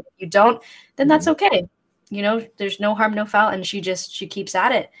like it. If you don't, then that's okay. There's no harm, no foul. And she keeps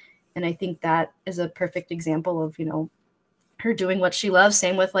at it. And I think that is a perfect example of, her doing what she loves.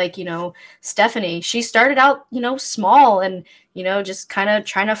 Same with like, Stephanie, she started out, small and, just kind of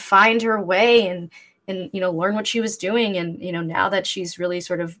trying to find her way and, learn what she was doing. And, now that she's really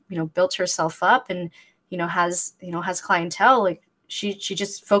sort of, built herself up and, has clientele, like, she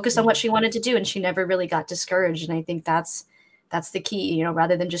just focused on what she wanted to do, and she never really got discouraged. And I think that's the key,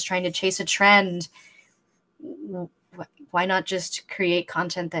 rather than just trying to chase a trend, why not just create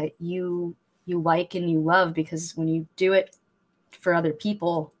content that you like and you love? Because when you do it for other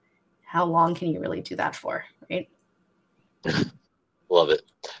people, how long can you really do that for, right? Love it.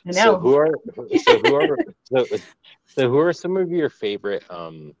 I know. So who are some of your favorite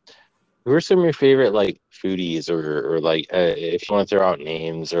like foodies or like if you want to throw out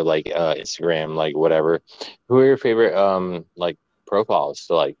names or like Instagram, like whatever, who are your favorite like profiles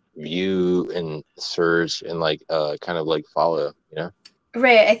to like view and search and like kind of like follow,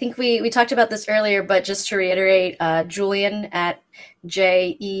 Right. I think we talked about this earlier, but just to reiterate, Julian at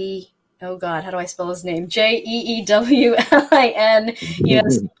oh God, how do I spell his name? JEEWLIN,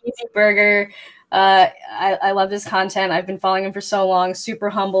 Easy Burger. I love his content. I've been following him for so long. Super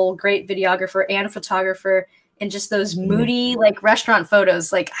humble, great videographer and photographer, and just those moody like restaurant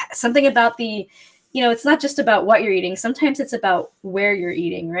photos. Like something about the, it's not just about what you're eating. Sometimes it's about where you're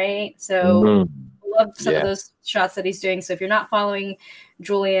eating, right? So I love some of those shots that he's doing. So if you're not following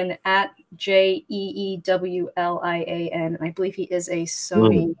Julian at JEEWLIAN, I believe he is a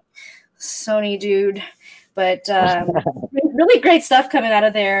Sony dude, but really great stuff coming out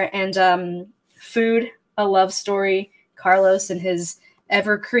of there. And food, a love story. Carlos and his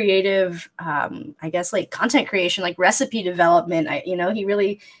ever creative, I guess, like content creation, like recipe development. He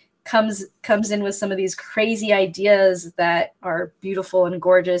really comes in with some of these crazy ideas that are beautiful and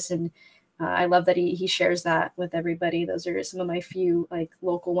gorgeous. And I love that he shares that with everybody. Those are some of my few like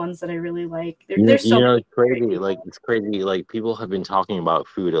local ones that I really like. There's so it's crazy. Like it's crazy. Like people have been talking about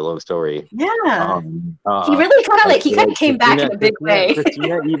food at Love Story. Yeah. He really kind of came back in a big way.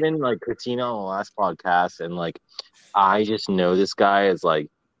 Christina on the last podcast, and like I just know this guy is like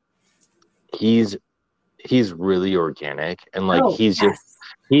he's really organic, and like he's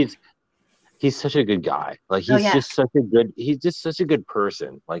such a good guy. Like he's just such a good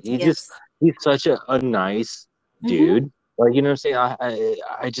person. Like he's such a nice dude. Like, you know what I'm saying?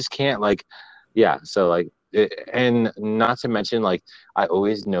 I just can't like, so like, and not to mention like, I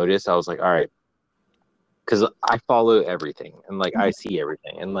always notice, I was like, all right, because I follow everything and like, I see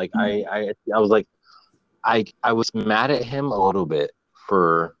everything. And like, I was like, I was mad at him a little bit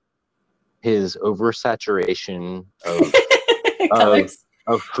for his oversaturation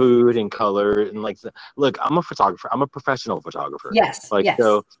of food and color and like look, I'm a photographer, I'm a professional photographer, yes.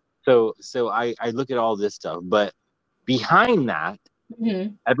 so So I look at all this stuff, but behind that,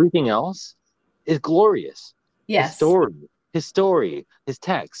 Mhm. everything else is glorious. His Yes. story, his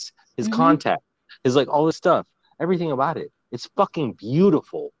text, his Hmm. contact, his like all this stuff, everything about it. It's fucking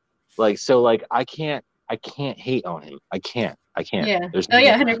beautiful. Like so, like I can't hate on him. I can't. Yeah. There's Oh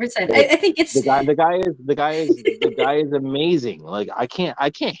yeah, no 100%. the, I think it's the guy is amazing. Like I can't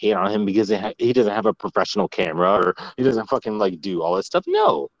hate on him because he doesn't have a professional camera or he doesn't fucking like do all this stuff.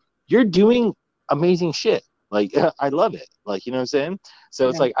 No, you're doing amazing shit. Like I love it. Like you know what I'm saying. So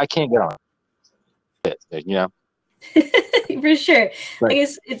it's yeah. like I can't get on it. You know. For sure. Right. Like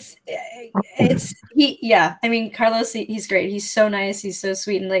it's he yeah. I mean Carlos he's great. He's so nice. He's so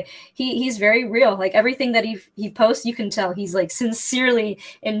sweet and like he's very real. Like everything that he posts you can tell he's like sincerely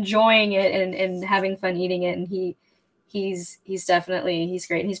enjoying it and having fun eating it and he's definitely he's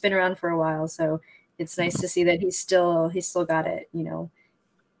great. He's been around for a while so it's nice to see that he's still got it, you know.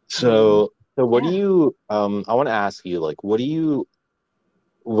 And So what do yeah. you I want to ask you like what do you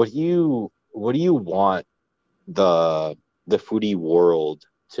want the foodie world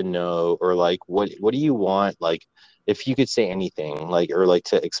to know or like what do you want like if you could say anything like or like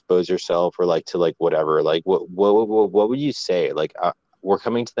to expose yourself or like to like whatever like what would you say like we're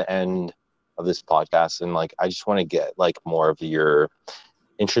coming to the end of this podcast and like I just want to get like more of your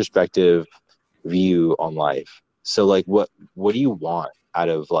introspective view on life. So like what do you want out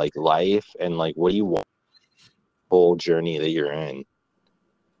of like life and like what do you want whole journey that you're in?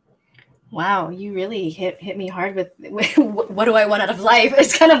 Wow, you really hit me hard with what do I want out of life?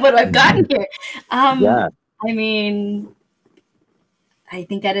 It's kind of what I've gotten here. Yeah. I mean, I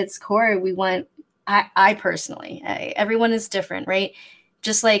think at its core, we want. I personally, everyone is different, right?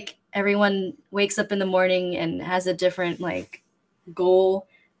 Just like everyone wakes up in the morning and has a different like goal.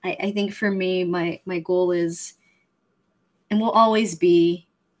 I think for me, my goal is and will always be.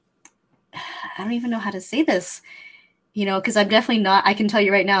 I don't even know how to say this, you know, because I'm definitely not. I can tell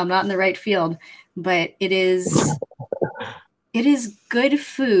you right now, I'm not in the right field, but it is good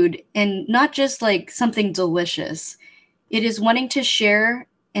food and not just like something delicious. It is wanting to share,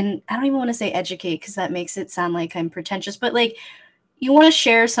 and I don't even want to say educate because that makes it sound like I'm pretentious, but like you want to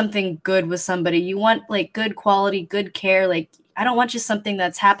share something good with somebody. You want like good quality, good care. Like I don't want just something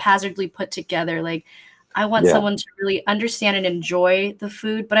that's haphazardly put together. Like I want Yeah. someone to really understand and enjoy the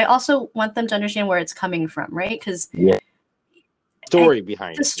food, but I also want them to understand where it's coming from, right? Because Yeah. I, Story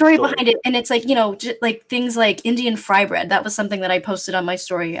behind the it. The story story. behind it, and it's like like things like Indian fry bread. That was something that I posted on my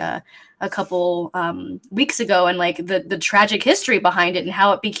story a couple weeks ago, and like the tragic history behind it and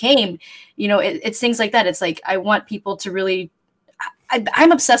how it became. You know, it's things like that. It's like I want people to really.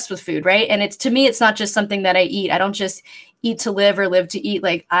 I'm obsessed with food, right? And it's to me, it's not just something that I eat. I don't just eat to live or live to eat.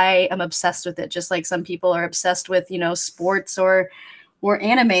 Like I am obsessed with it, just like some people are obsessed with sports or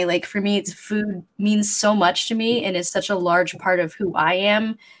anime. Like for me, it's food means so much to me and is such a large part of who I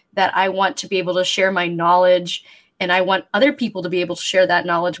am that I want to be able to share my knowledge and I want other people to be able to share that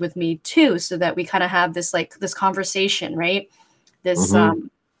knowledge with me too, so that we kind of have this like this conversation, right? This Mm-hmm.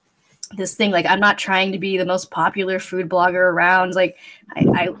 this thing like I'm not trying to be the most popular food blogger around. Like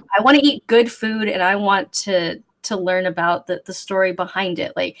I want to eat good food and I want to learn about the story behind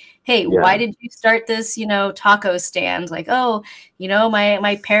it. Like, hey, Yeah. why did you start this, taco stand? Like, oh,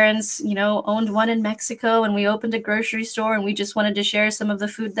 my parents, owned one in Mexico and we opened a grocery store and we just wanted to share some of the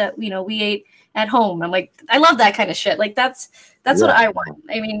food that, we ate at home. I'm like, I love that kind of shit. Like that's what Yeah. I want.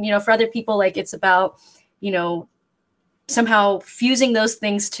 I mean, for other people, like it's about, you know, somehow fusing those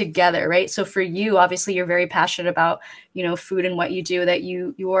things together, right? So for you, obviously you're very passionate about food and what you do, that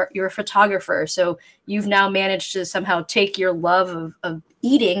you're a photographer, so you've now managed to somehow take your love of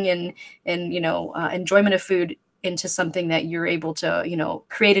eating and enjoyment of food into something that you're able to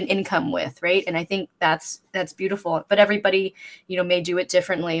create an income with, right? And I think that's beautiful, but everybody may do it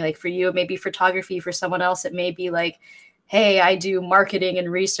differently. Like for you it may be photography, for someone else it may be like, hey, I do marketing and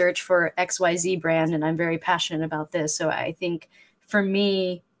research for XYZ brand and I'm very passionate about this. So I think for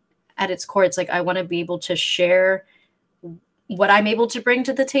me, at its core, it's like I want to be able to share what I'm able to bring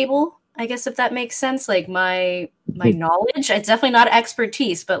to the table. I guess if that makes sense, like my knowledge. It's definitely not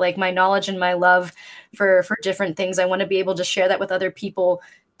expertise, but like my knowledge and my love for different things. I want to be able to share that with other people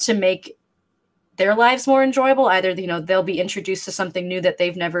to make their lives more enjoyable. Either they'll be introduced to something new that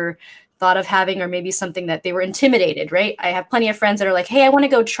they've never thought of having, or maybe something that they were intimidated, right? I have plenty of friends that are like, hey, I want to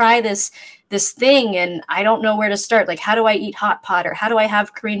go try this thing and I don't know where to start. Like, how do I eat hot pot, or how do I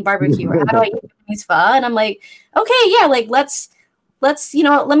have Korean barbecue, or how do I eat Chinese pho? And I'm like, okay, yeah, like let's let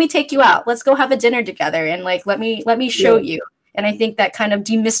me take you out, let's go have a dinner together, and like let me show Yeah. you. And I think that kind of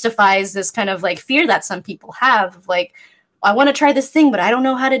demystifies this kind of like fear that some people have of like, I want to try this thing, but I don't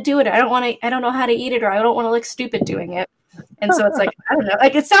know how to do it. I don't know how to eat it, or I don't want to look stupid doing it. And so it's like, I don't know,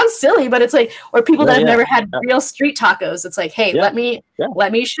 like it sounds silly, but it's like, or people Yeah, that have yeah, never had yeah, real street tacos. It's like, hey, yeah, yeah.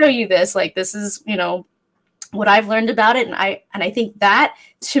 let me show you this. Like, this is, what I've learned about it. And I think that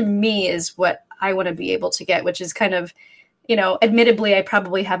to me is what I want to be able to get, which is kind of, admittedly, I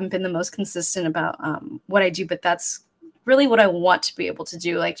probably haven't been the most consistent about what I do, but that's really what I want to be able to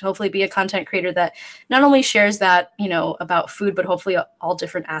do, like to hopefully be a content creator that not only shares that, about food, but hopefully all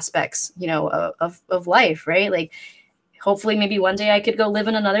different aspects, of life, right? Like hopefully maybe one day I could go live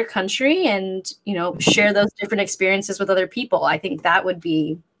in another country and, share those different experiences with other people. I think that would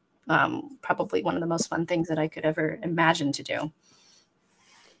be probably one of the most fun things that I could ever imagine to do.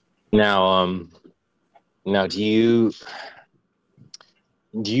 Now, now, do you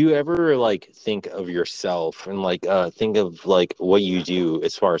ever like think of yourself and like think of like what you do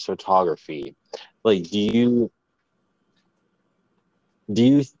as far as photography? Like, do you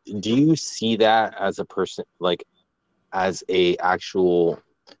do you see that as a person, like as a actual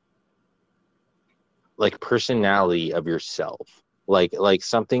like personality of yourself? Like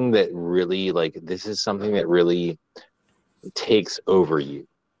something that really like this is something that really takes over you.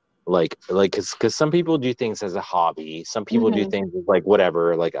 Like because some people do things as a hobby, some people do Mm-hmm. things as like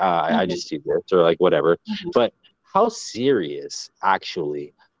whatever, like I Mm-hmm. just do this or like whatever. Mm-hmm. But how serious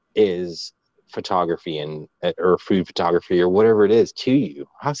actually is photography and or food photography or whatever it is to you?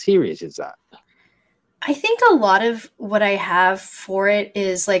 How serious is that? I think a lot of what I have for it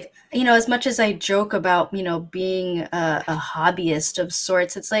is like, as much as I joke about, being a hobbyist of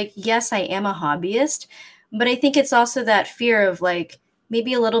sorts, it's like, yes, I am a hobbyist, but I think it's also that fear of like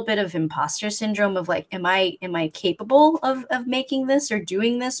maybe a little bit of imposter syndrome of like, am I capable of making this or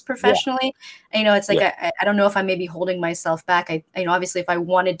doing this Yeah, professionally? It's like, yeah, I don't know if I'm maybe holding myself back. Obviously if I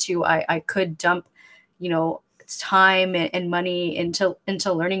wanted to, I could dump, you know, time and money into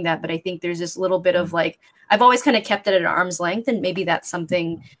learning that, but I think there's this little bit of like, I've always kind of kept it at an arm's length, and maybe that's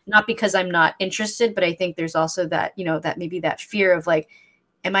something, not because I'm not interested, but I think there's also that, that maybe that fear of like,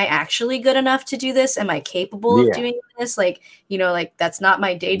 am I actually good enough to do this? Am I capable of yeah, doing this? Like, like that's not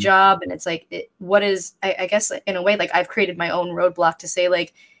my day job. And it's like, what is, I guess in a way, like I've created my own roadblock to say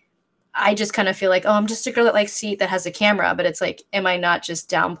like, I just kind of feel like, oh, I'm just a girl that likes to eat that has a camera. But it's like, am I not just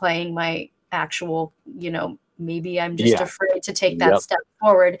downplaying my actual, maybe I'm just yeah, afraid to take that yep. step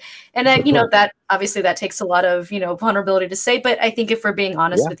forward. And that, that obviously that takes a lot of, vulnerability to say. But I think if we're being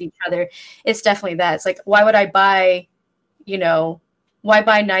honest Yeah, with each other, it's definitely that. It's like, why would I buy, you know, why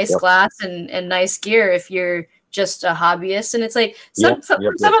buy nice yep, glass and nice gear if you're just a hobbyist? And it's like yep, for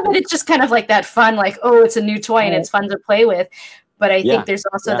yep, some yep, of yep. it, it's just kind of like that fun, like, oh, it's a new toy and Uh, it's fun to play with. But I think yeah, there's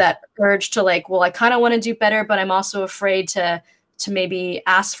also yeah, that urge to like, well, I kind of want to do better, but I'm also afraid to maybe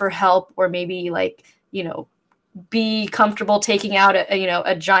ask for help, or maybe like, be comfortable taking out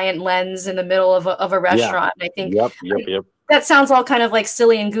a giant lens in the middle of a yeah, restaurant. And I think yep, yep, like, yep. that sounds all kind of like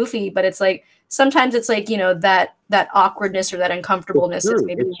silly and goofy, but it's like sometimes it's like, that awkwardness or that It's uncomfortableness is true.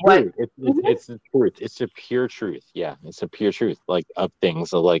 maybe It's what. true. Mhm. It's the truth. It's a pure truth. Yeah, it's a pure truth. Like of things.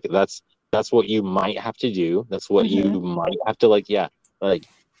 So like that's what you might have to do. That's what Mhm. you might have to like. Yeah, like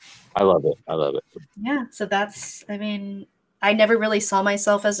I love it. I love it. Yeah, so that's, I mean, I never really saw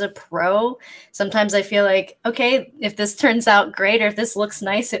myself as a pro. Sometimes I feel like, okay, if this turns out great or if this looks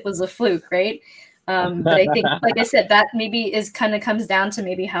nice, it was a fluke, right? But I think, like I said, that maybe is kind of comes down to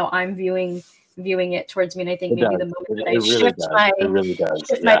maybe how I'm viewing it towards me. And I think It maybe does. the moment that I It really does. It really does.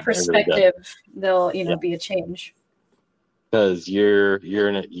 shift my Yeah, it really does. perspective, there'll, Yeah, be a change. because you're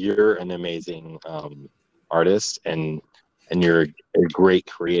an amazing artist and you're a great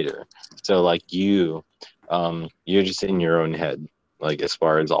creator. So like you're just in your own head, like as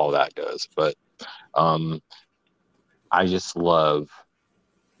far as all that goes. But um, I just love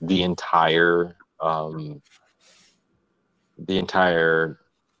the entire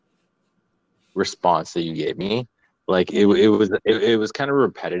response that you gave me. Like Mhm. it was kind of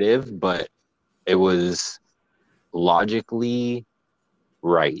repetitive, but it was logically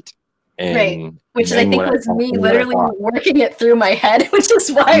right Right. Which is, I and think, what was me and what I literally thought. working it through my head, which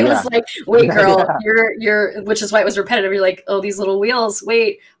is why it Yeah, was like, wait, yeah, girl, yeah. which is why it was repetitive. You're like, oh, these little wheels,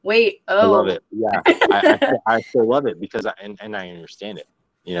 wait, I love oh. it. Yeah, I still love it because and I understand it.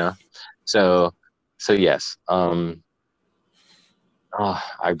 You know, so yes. Oh,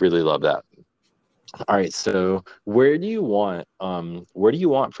 I really love that. All right, so where do you want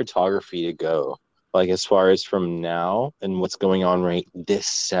photography to go? Like as far as from now and what's going on right this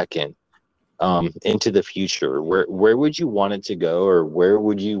second, into the future, where would you want it to go, or where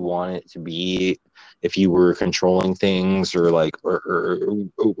would you want it to be if you were controlling things, or like or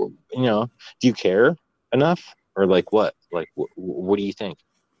do you care enough, or like what? Like, what do you think?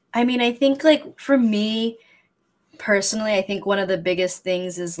 I mean, I think like for me personally, I think one of the biggest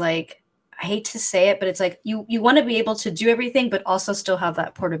things is like, I hate to say it, but it's like you want to be able to do everything, but also still have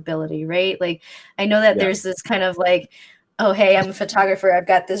that portability, right? Like I know that Yeah. there's this kind of like, oh, hey, I'm a photographer. I've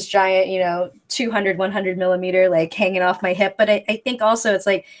got this giant, 200, 100 millimeter, like hanging off my hip. But I think also it's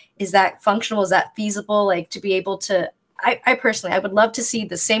like, is that functional? Is that feasible? Like to be able to, I personally, I would love to see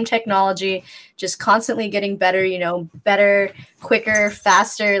the same technology just constantly getting better, better, quicker,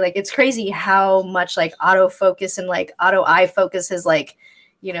 faster. Like it's crazy how much like autofocus and like auto eye focus has like,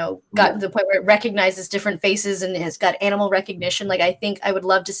 gotten to the point where it recognizes different faces and has got animal recognition. Like I think I would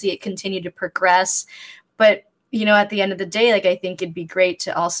love to see it continue to progress. But at the end of the day, like I think it'd be great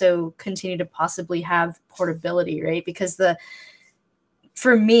to also continue to possibly have portability, right? Because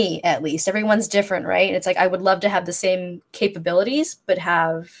for me at least, everyone's different, right? And it's like I would love to have the same capabilities, but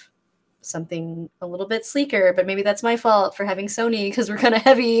have something a little bit sleeker. But maybe that's my fault for having Sony because we're kind of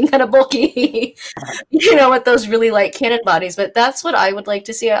heavy and kind of bulky, with those really light Canon bodies. But that's what I would like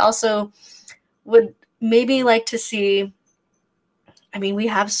to see. I also would maybe like to see, I mean, we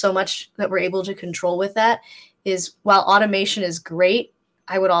have so much that we're able to control with that, is while automation is great,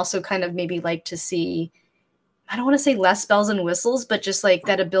 I would also kind of maybe like to see, I don't want to say less bells and whistles, but just like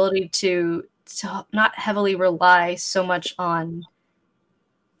that ability to not heavily rely so much on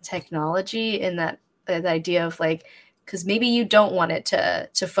technology, and that idea of like, because maybe you don't want it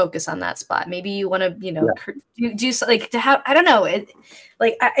to focus on that spot. Maybe you want to, do like to have, I don't know,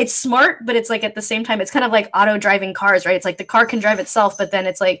 it's smart, but it's like at the same time, it's kind of like auto driving cars, right? It's like the car can drive itself, but then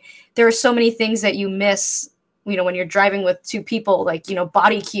it's like there are so many things that you miss, when you're driving with two people, like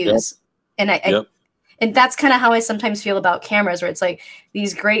body cues, and and that's kind of how I sometimes feel about cameras, where it's like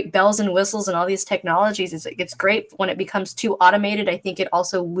these great bells and whistles and all these technologies. It's like, it's great when it becomes too automated. I think it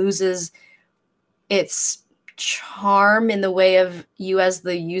also loses its charm in the way of you as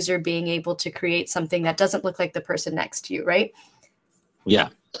the user being able to create something that doesn't look like the person next to you, right? Yeah.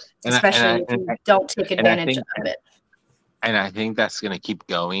 Especially if you don't take advantage of it. And I think that's going to keep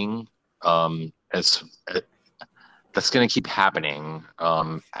going, as that's going to keep happening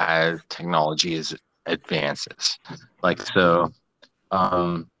as technology advances. Like, so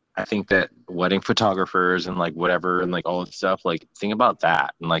I think that wedding photographers and like whatever and like all this stuff, like think about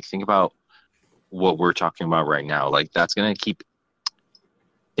that, and like think about what we're talking about right now. Like that's going to keep,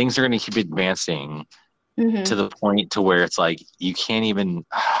 things are going to keep advancing to the point to where it's like you can't even,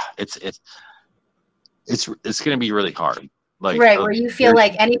 it's going to be really hard. Like, right, where you feel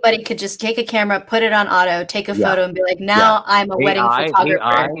like anybody could just take a camera, put it on auto, take a photo, and be like, now I'm a wedding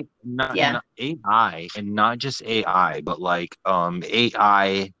photographer. Not AI, and not just AI, but like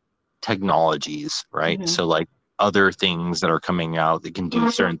AI technologies, right? So like other things that are coming out that can do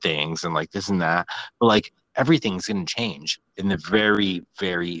certain things and like this and that. But like everything's going to change in the very,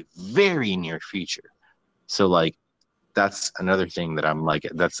 very, very near future. So like that's another thing that I'm like,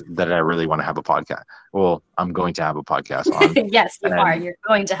 that I really want to have a podcast. Well, I'm going to have a podcast on. Yes, you are. You're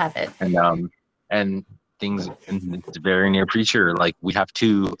going to have it. And things in the very near future, like we have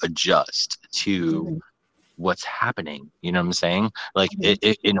to adjust to what's happening. You know what I'm saying? Like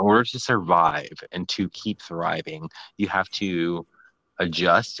in order to survive and to keep thriving, you have to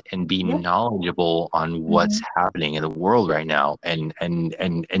adjust and be knowledgeable on what's happening in the world right now. And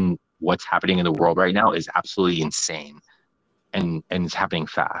what's happening in the world right now is absolutely insane, and it's happening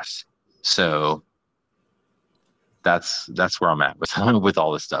fast. So that's where I'm at with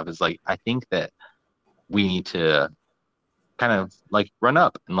all this stuff. It's like I think that we need to kind of like run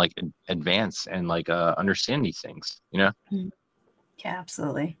up and like advance and like understand these things, Yeah,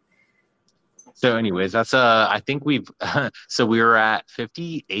 absolutely. So anyways, that's I think we've so we were at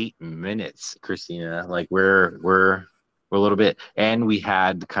 58 minutes, Christina. Like we're a little bit, and we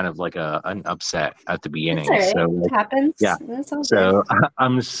had kind of like an upset at the beginning. Right. So like, it happens. Yeah. So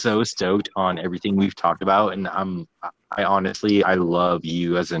I'm so stoked on everything we've talked about, and I honestly love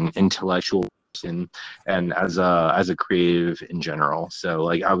you as an intellectual person and as a creative in general. So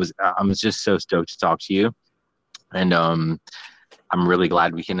like I'm just so stoked to talk to you, and I'm really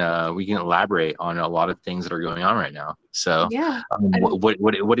glad we can elaborate on a lot of things that are going on right now. So yeah,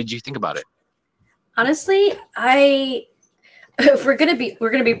 what did you think about it? Honestly, if we're gonna be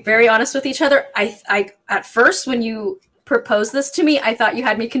very honest with each other, I at first when you proposed this to me, I thought you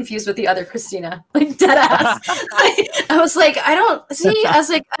had me confused with the other Christina, like dead ass. I was like, I don't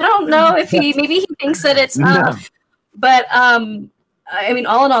know if maybe he thinks that it's but I mean,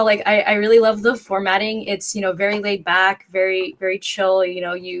 all in all, like I really love the formatting. It's very laid back, very very chill.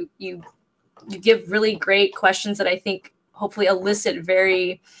 You give really great questions that I think hopefully elicit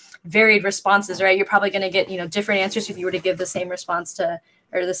very varied responses, right? You're probably going to get, different answers if you were to give the same response to,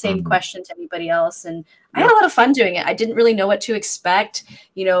 or the same question to anybody else. And I had a lot of fun doing it. I didn't really know what to expect,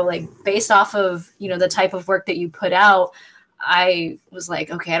 like based off of, the type of work that you put out. I was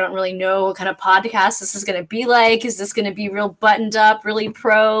like, okay, I don't really know what kind of podcast this is going to be like. Is this going to be real buttoned up, really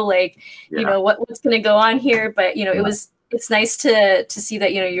pro? Like, what's going to go on here? But, it's nice to see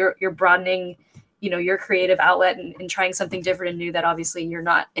that, you're broadening, your creative outlet and trying something different and new that obviously you're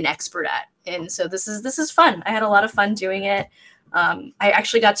not an expert at. And so this is fun. I had a lot of fun doing it. I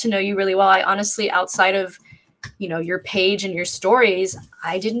actually got to know you really well. I honestly, outside of, your page and your stories,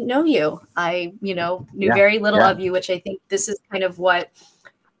 I didn't know you. I, knew very little of you, which I think this is kind of what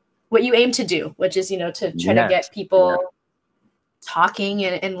you aim to do, which is, to try to get people talking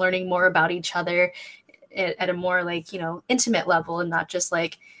and learning more about each other at a more like, intimate level, and not just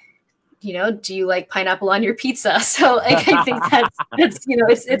like, do you like pineapple on your pizza? So like, I think that's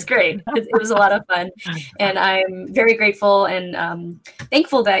it's great. It was a lot of fun, and I'm very grateful and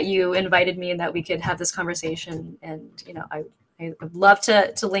thankful that you invited me and that we could have this conversation. And I would love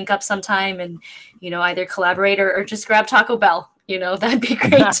to link up sometime and either collaborate or just grab Taco Bell. That'd be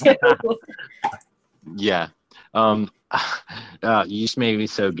great too. Yeah. You just made me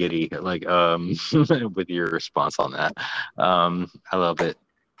so giddy, like with your response on that. I love it.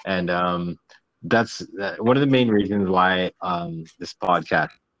 And that's one of the main reasons why this podcast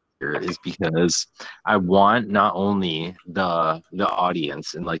here is because I want not only the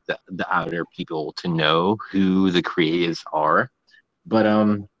audience and like the outer people to know who the creatives are, but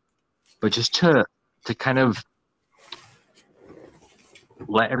just to kind of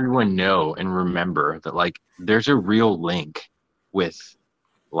let everyone know and remember that like there's a real link with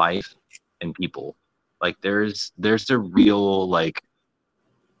life and people. Like there's a real like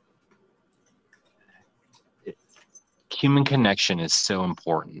human connection is so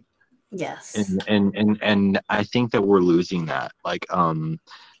important. Yes. And I think that we're losing that, like in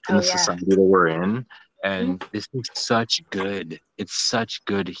the society that we're in. And this is it's such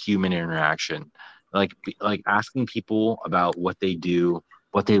good human interaction. Like asking people about what they do,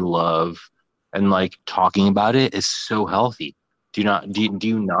 what they love, and like talking about it is so healthy. Do you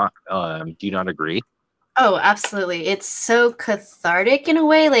not agree? Oh, absolutely. It's so cathartic in a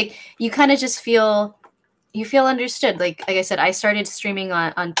way. Like you kind of just feel understood. Like I said, I started streaming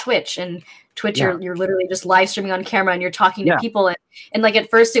on Twitch, and Twitch, you're literally just live streaming on camera and you're talking to people. And like at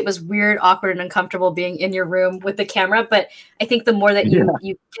first it was weird, awkward, and uncomfortable being in your room with the camera. But I think the more that you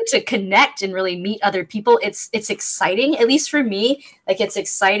get to connect and really meet other people, it's exciting. At least for me, like it's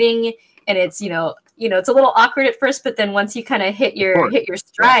exciting, and it's, it's a little awkward at first, but then once you kind of hit your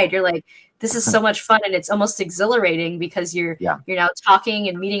stride, you're like, this is so much fun, and it's almost exhilarating because you're now talking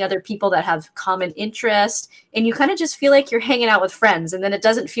and meeting other people that have common interest, and you kind of just feel like you're hanging out with friends, and then it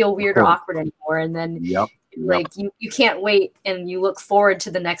doesn't feel weird or awkward anymore. And then like you can't wait, and you look forward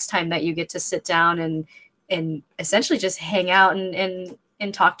to the next time that you get to sit down and essentially just hang out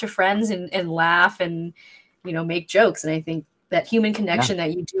and talk to friends and laugh and make jokes. And I think that human connection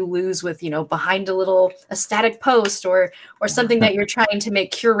that you do lose with, behind a static post or something that you're trying to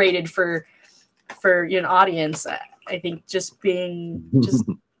make curated for an audience. I think just being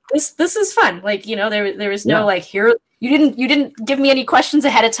this is fun. Like, there was no like, here, you didn't give me any questions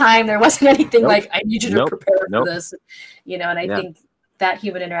ahead of time. There wasn't anything like, I need you to prepare for this, and I think that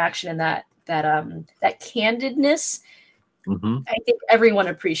human interaction and that candidness, I think everyone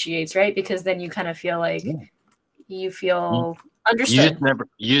appreciates, right? Because then you kind of feel like, you feel understood.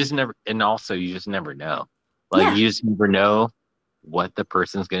 You just never, and also you just never know. Like you just never know what the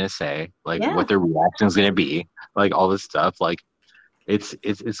person's gonna say, like what their reaction is gonna be, like all this stuff. Like it's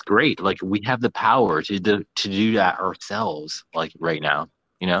great. Like we have the power to do that ourselves, like right now,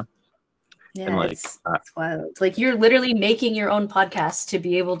 Yeah, and like it's wild. Like you're literally making your own podcast to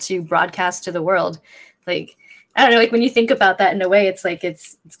be able to broadcast to the world. Like I don't know, like when you think about that in a way, it's like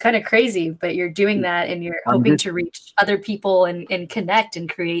it's kind of crazy, but you're doing that and you're hoping to reach other people and connect and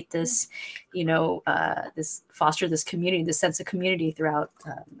create this, this foster this community, this sense of community throughout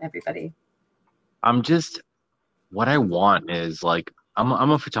everybody. What I want is like,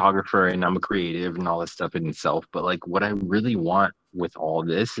 I'm a photographer and I'm a creative and all this stuff in itself, but like what I really want with all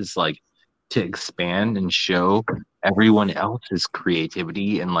this is like to expand and show everyone else's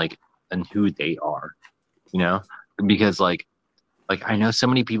creativity and who they are. Because like I know so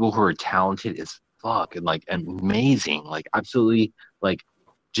many people who are talented as fuck and like amazing, like absolutely like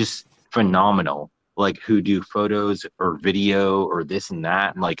just phenomenal, like who do photos or video or this and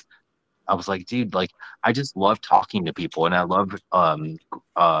that. And like I was like, dude, like I just love talking to people and I love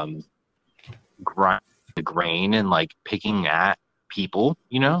grind the grain and like picking at people,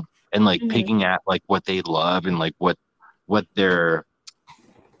 you know, and like Mhm. picking at like what they love and like what their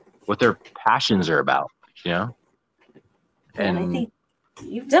what their passions are about, you know? Yeah, and I And think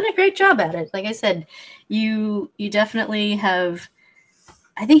you've done a great job at it. Like I said, you definitely have.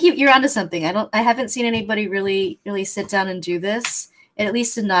 I think you're onto something. I haven't seen anybody really sit down and do this, at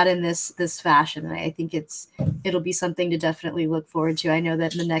least not in this fashion. And I think it'll be something to definitely look forward to. I know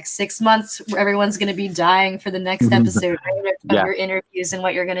that in the next 6 months, everyone's going to be dying for the next episode, right, of yeah, your interviews and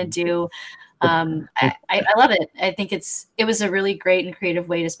what you're going to do. I love it. I think it was a really great and creative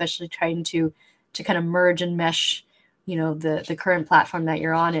way, especially trying to kind of merge and mesh, the current platform that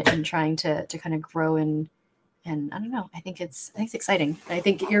you're on it and trying to kind of grow and I don't know. I think it's exciting. I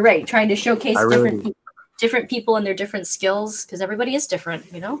think you're right. Trying to I showcase really, different people and their different skills because everybody is different.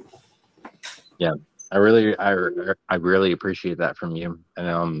 yeah, I really appreciate that from you.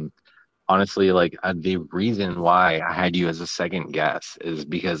 And honestly, like the reason why I had you as a second guest is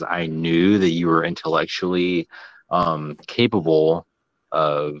because I knew that you were intellectually capable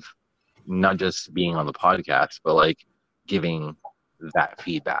of not just being on the podcast, but like giving that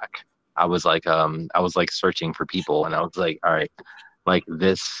feedback. I was like searching for people and I was like, all right, like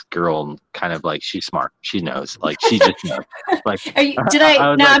this girl kind of like she's smart. She knows. Like she just knows. Like Are you? Did I I?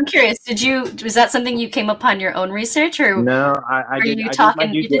 was No, like, I'm curious. Was that something you came upon your own research, or no, are you I did my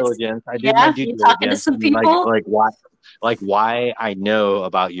talking? due You did. diligence. I did my Yeah, due you talking to diligence some and people? like why I know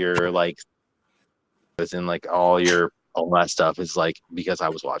about your like and like all that stuff is like because I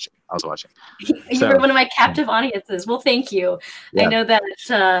was watching. I was watching. You were So one of my captive audiences. Well, thank you. I yeah. know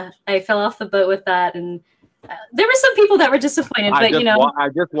that I fell off the boat with that, and there were some people that were disappointed, but I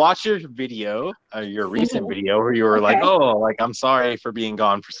just watched your video, your recent video where you were like, okay. "Oh, like I'm sorry for being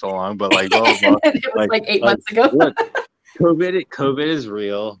gone for so long, but like blah blah blah." It was like eight Like months ago. look, COVID is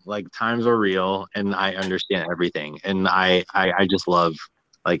real. Like times are real, and I understand everything. And I just love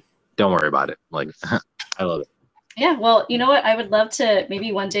like don't worry about it. Like I love it. Yeah, well, you know what? I would love to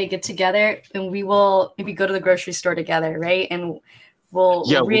maybe one day get together and we will maybe go to the grocery store together, right? And we'll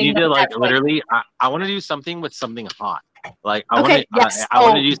Yeah, we need to reignite like that joy. literally. I want to do something with something hot. Like Okay, yes. I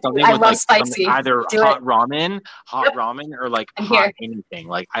want to Oh, do dude, something I with love like some spicy. either Do it. hot Yep, ramen or like I'm hot here. anything.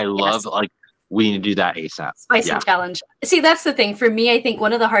 Like I love Yes. like we need to do that ASAP. Spicy Yeah. challenge. See, that's the thing. For me, I think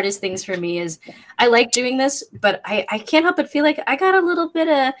one of the hardest things for me is I like doing this, but I can't help but feel like I got a little bit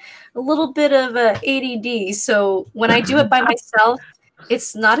of ADD. So when I do it by myself,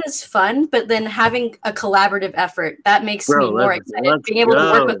 it's not as fun, but then having a collaborative effort, that makes me Bro, more excited, let's being able to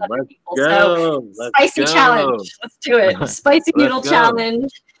work with go. other Let's people. So go. Let's spicy challenge. go. Let's do it. Spicy Let's noodle go.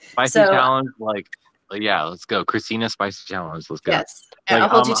 challenge. Spicy So challenge, like yeah, let's go. Christina spicy challenge. Let's go. yes, Like I'll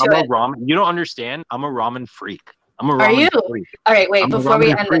hold you to I'm a it. ramen. You don't understand. I'm a ramen freak. I'm a Are you? ramen freak. All right, wait, I'm a before we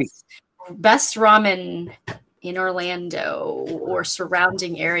ramen end freak. this. Best ramen in Orlando or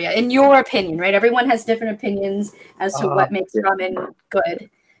surrounding area, in your opinion, right? Everyone has different opinions as to what makes Yeah. ramen good.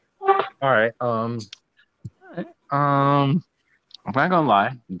 All right. I'm not gonna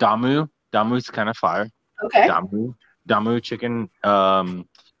lie. Damu's kind of fire. Okay. Damu chicken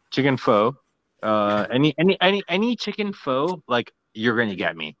chicken pho. Any chicken pho, like you're gonna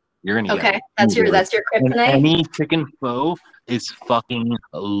get me. You're gonna get Okay. me That's easily. your And kryptonite. any chicken pho is fucking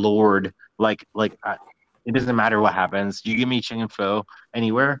lord. It doesn't matter what happens. You give me chicken pho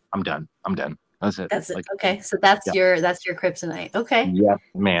anywhere, I'm done. I'm done. That's it. That's it. Like Okay. So that's yeah, your kryptonite. Okay. yeah,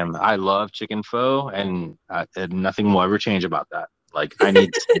 man. I love chicken pho, and nothing will ever change about that. Like I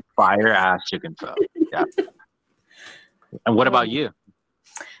need some fire ass chicken pho. Yeah. And what about Um, you?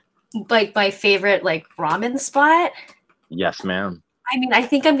 like my favorite like ramen spot. Yes, ma'am. I mean, I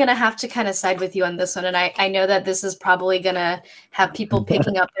think I'm gonna have to kind of side with you on this one, and I know that this is probably gonna have people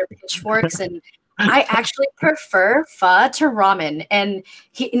picking up their pitchforks, and I actually prefer pho to ramen. And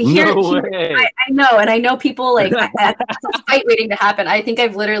No here way. I know, and I know people like it's a fight waiting to happen. I think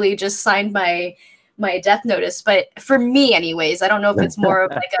I've literally just signed my death notice, but for me, anyways, I don't know if it's more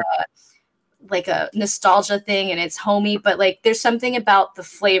of like a nostalgia thing and it's homey, but like there's something about the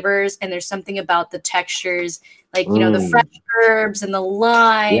flavors and there's something about the textures, like the fresh Mm. herbs and the Yeah.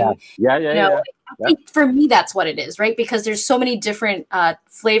 lime. Yeah. Yeah. you know Yeah. I Yep. think for me that's what it is, right? Because there's so many different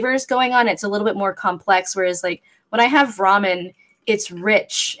flavors going on. It's a little bit more complex, whereas like when I have ramen, it's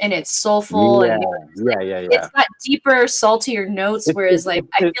rich and it's soulful Yeah. and Yeah. Yeah. Yeah. it's got deeper saltier notes, whereas like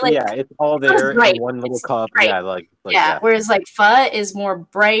I feel like Yeah. It's all it's not as there in bright. one little It's cup. bright. Yeah. Yeah, Yeah. whereas like pho is more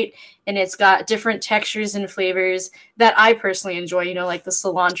bright and it's got different textures and flavors that I personally enjoy, like the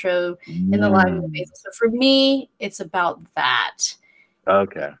cilantro and the lime and the Mm. basil. So for me, it's about that.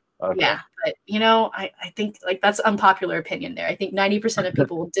 Okay. Okay. Yeah, but you know, I think like that's unpopular opinion there. I think 90% of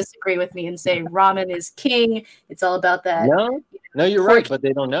people will disagree with me and say ramen is king. It's all about that No, no, you're right, pork. but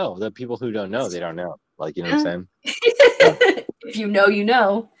they don't know. The people who don't know, they don't know. Like, you know what I'm Yeah. saying? Yeah. If you know, you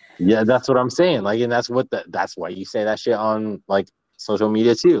know. Yeah, that's what I'm saying. Like, and that's why you say that shit on like social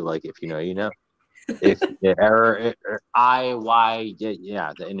media too. Like, if you know, you know. If yeah, or I Y yeah,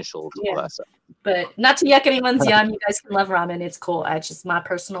 yeah, the initials, Yeah. all that stuff. But not to yuck anyone's yum. You guys can love ramen. It's cool. It's just my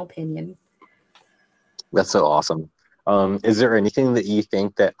personal opinion. That's so awesome. Is there anything that you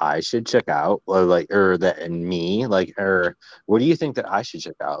think that I should check out, or like, or that in me, like, or what do you think that I should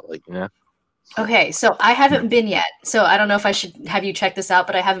check out? Like, you know? Okay, so I haven't been yet. So I don't know if I should have you check this out,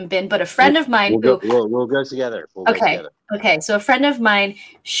 but I haven't been. But a friend of mine We'll go. who We'll go together. We'll go Okay. together. Okay. So a friend of mine,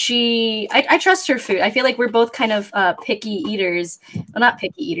 I trust her food. I feel like we're both kind of picky eaters. Well, not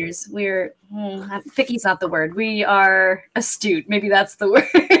picky eaters. Picky's not the word. We are astute. Maybe that's the word.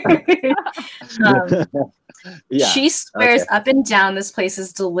 Yeah. She swears Okay. up and down this place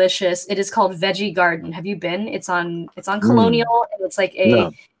is delicious. It is called Veggie Garden. Have you been? It's on Mm, Colonial, and it's like a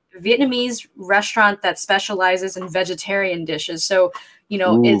no. Vietnamese restaurant that specializes in vegetarian dishes. So,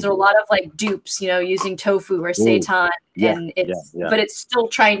 it's a Ooh. lot of like dupes, using tofu or Ooh. seitan, Yeah. and Yeah. Yeah. but it's still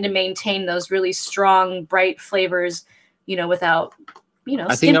trying to maintain those really strong, bright flavors, without,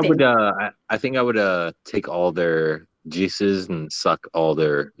 I think I would. skimping. I think I would. Take all their juices and suck all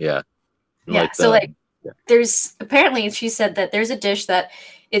their. Yeah. Yeah. Like So the. like Yeah. there's apparently she said that there's a dish that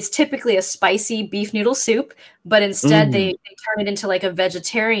it's typically a spicy beef noodle soup, but instead they, Mm, they turn it into like a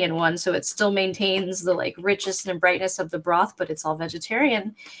vegetarian one, so it still maintains the like richness and brightness of the broth, but it's all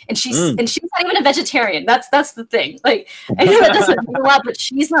vegetarian. And she's mm. and she's not even a vegetarian. That's the thing. Like I know that doesn't mean a lot, but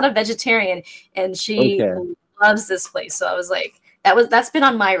she's not a vegetarian, and she Okay. loves this place. So I was like, that's been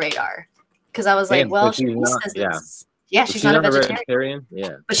on my radar because I was like, Damn. So well, she she's not. says Yeah. this. Yeah, So she's she's not a not a vegetarian, vegetarian.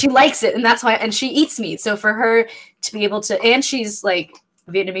 Yeah. but she likes it, and that's why. And she eats meat, so for her to be able to, and she's like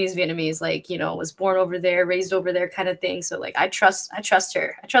Vietnamese, like was born over there, raised over there, kind of thing. So like I trust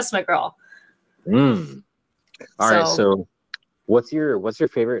her. I trust my girl. Mm. All right. So So what's your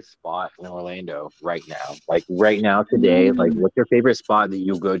favorite spot in Orlando right now? Like right now today, like mm, what's your favorite spot that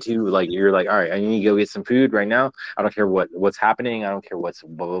you go to? Like you're like, all right, I need to go get some food right now. I don't care what's happening. I don't care what's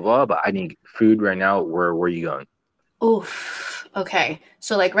blah blah blah, but I need food right now. Where are you going? oof. Okay.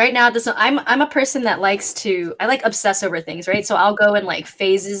 So like right now, this I'm a person that likes to I like obsess over things, right? So I'll go in like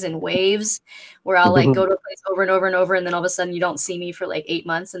phases and waves where I'll like go to a place over and over and over, and then all of a sudden you don't see me for like 8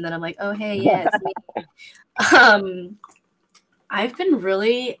 months, and then I'm like, oh hey, yeah, it's me. Um, I've been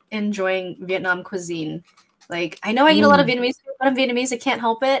really enjoying Vietnam cuisine. Like, I know I eat a lot of Mm. Vietnamese food, but I'm Vietnamese, I can't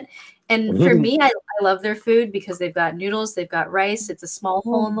help it. And for me, I love their food because they've got noodles, they've got rice, it's a small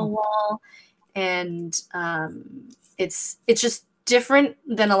hole in the wall, and it's just different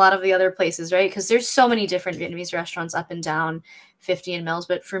than a lot of the other places, right? Because there's so many different Vietnamese restaurants up and down 50 and Mills,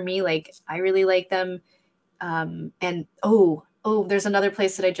 but for me, like, I really like them. And there's another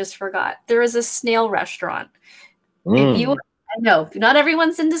place that I just forgot. There is a snail restaurant. If you, Mm. I know not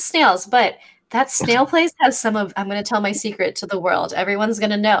everyone's into snails, but that snail place has some of. I'm going to tell my secret to the world. Everyone's going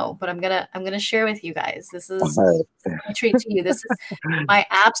to know, but I'm gonna share with you guys. This is All a treat to you. This is my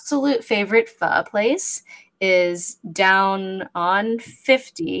absolute favorite pho place. Is down on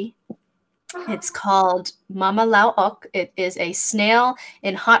 50. It's called Mama Lao Ok. It is a snail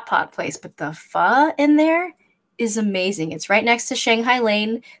and hot pot place, but the pho in there is amazing. It's right next to Shanghai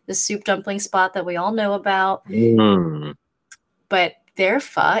Lane, the soup dumpling spot that we all know about. Mm. But their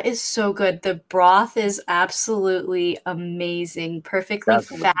pho is so good. The broth is absolutely amazing, perfectly That's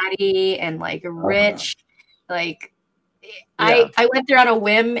fatty and like uh, rich. Like yeah. I went there on a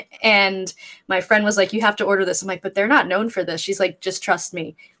whim, and my friend was like, "You have to order this." I'm like, "But they're not known for this." She's like, "Just trust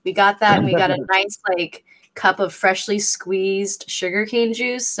me." We got that, and we got a nice like cup of freshly squeezed sugarcane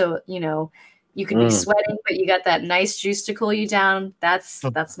juice. So you could be Mm. sweating, but you got that nice juice to cool you down. That's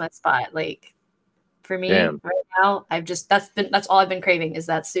my spot. Like for me Damn. right now, that's all I've been craving is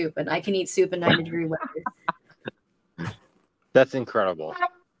that soup, and I can eat soup in 90-degree weather. That's incredible.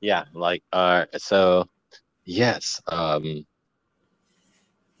 Yeah. Like so yes.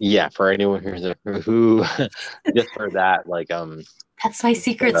 Yeah, for anyone who just for that, like That's my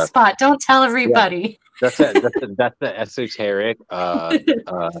secret uh, spot. Don't tell yeah, everybody. that's the esoteric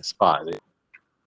spot.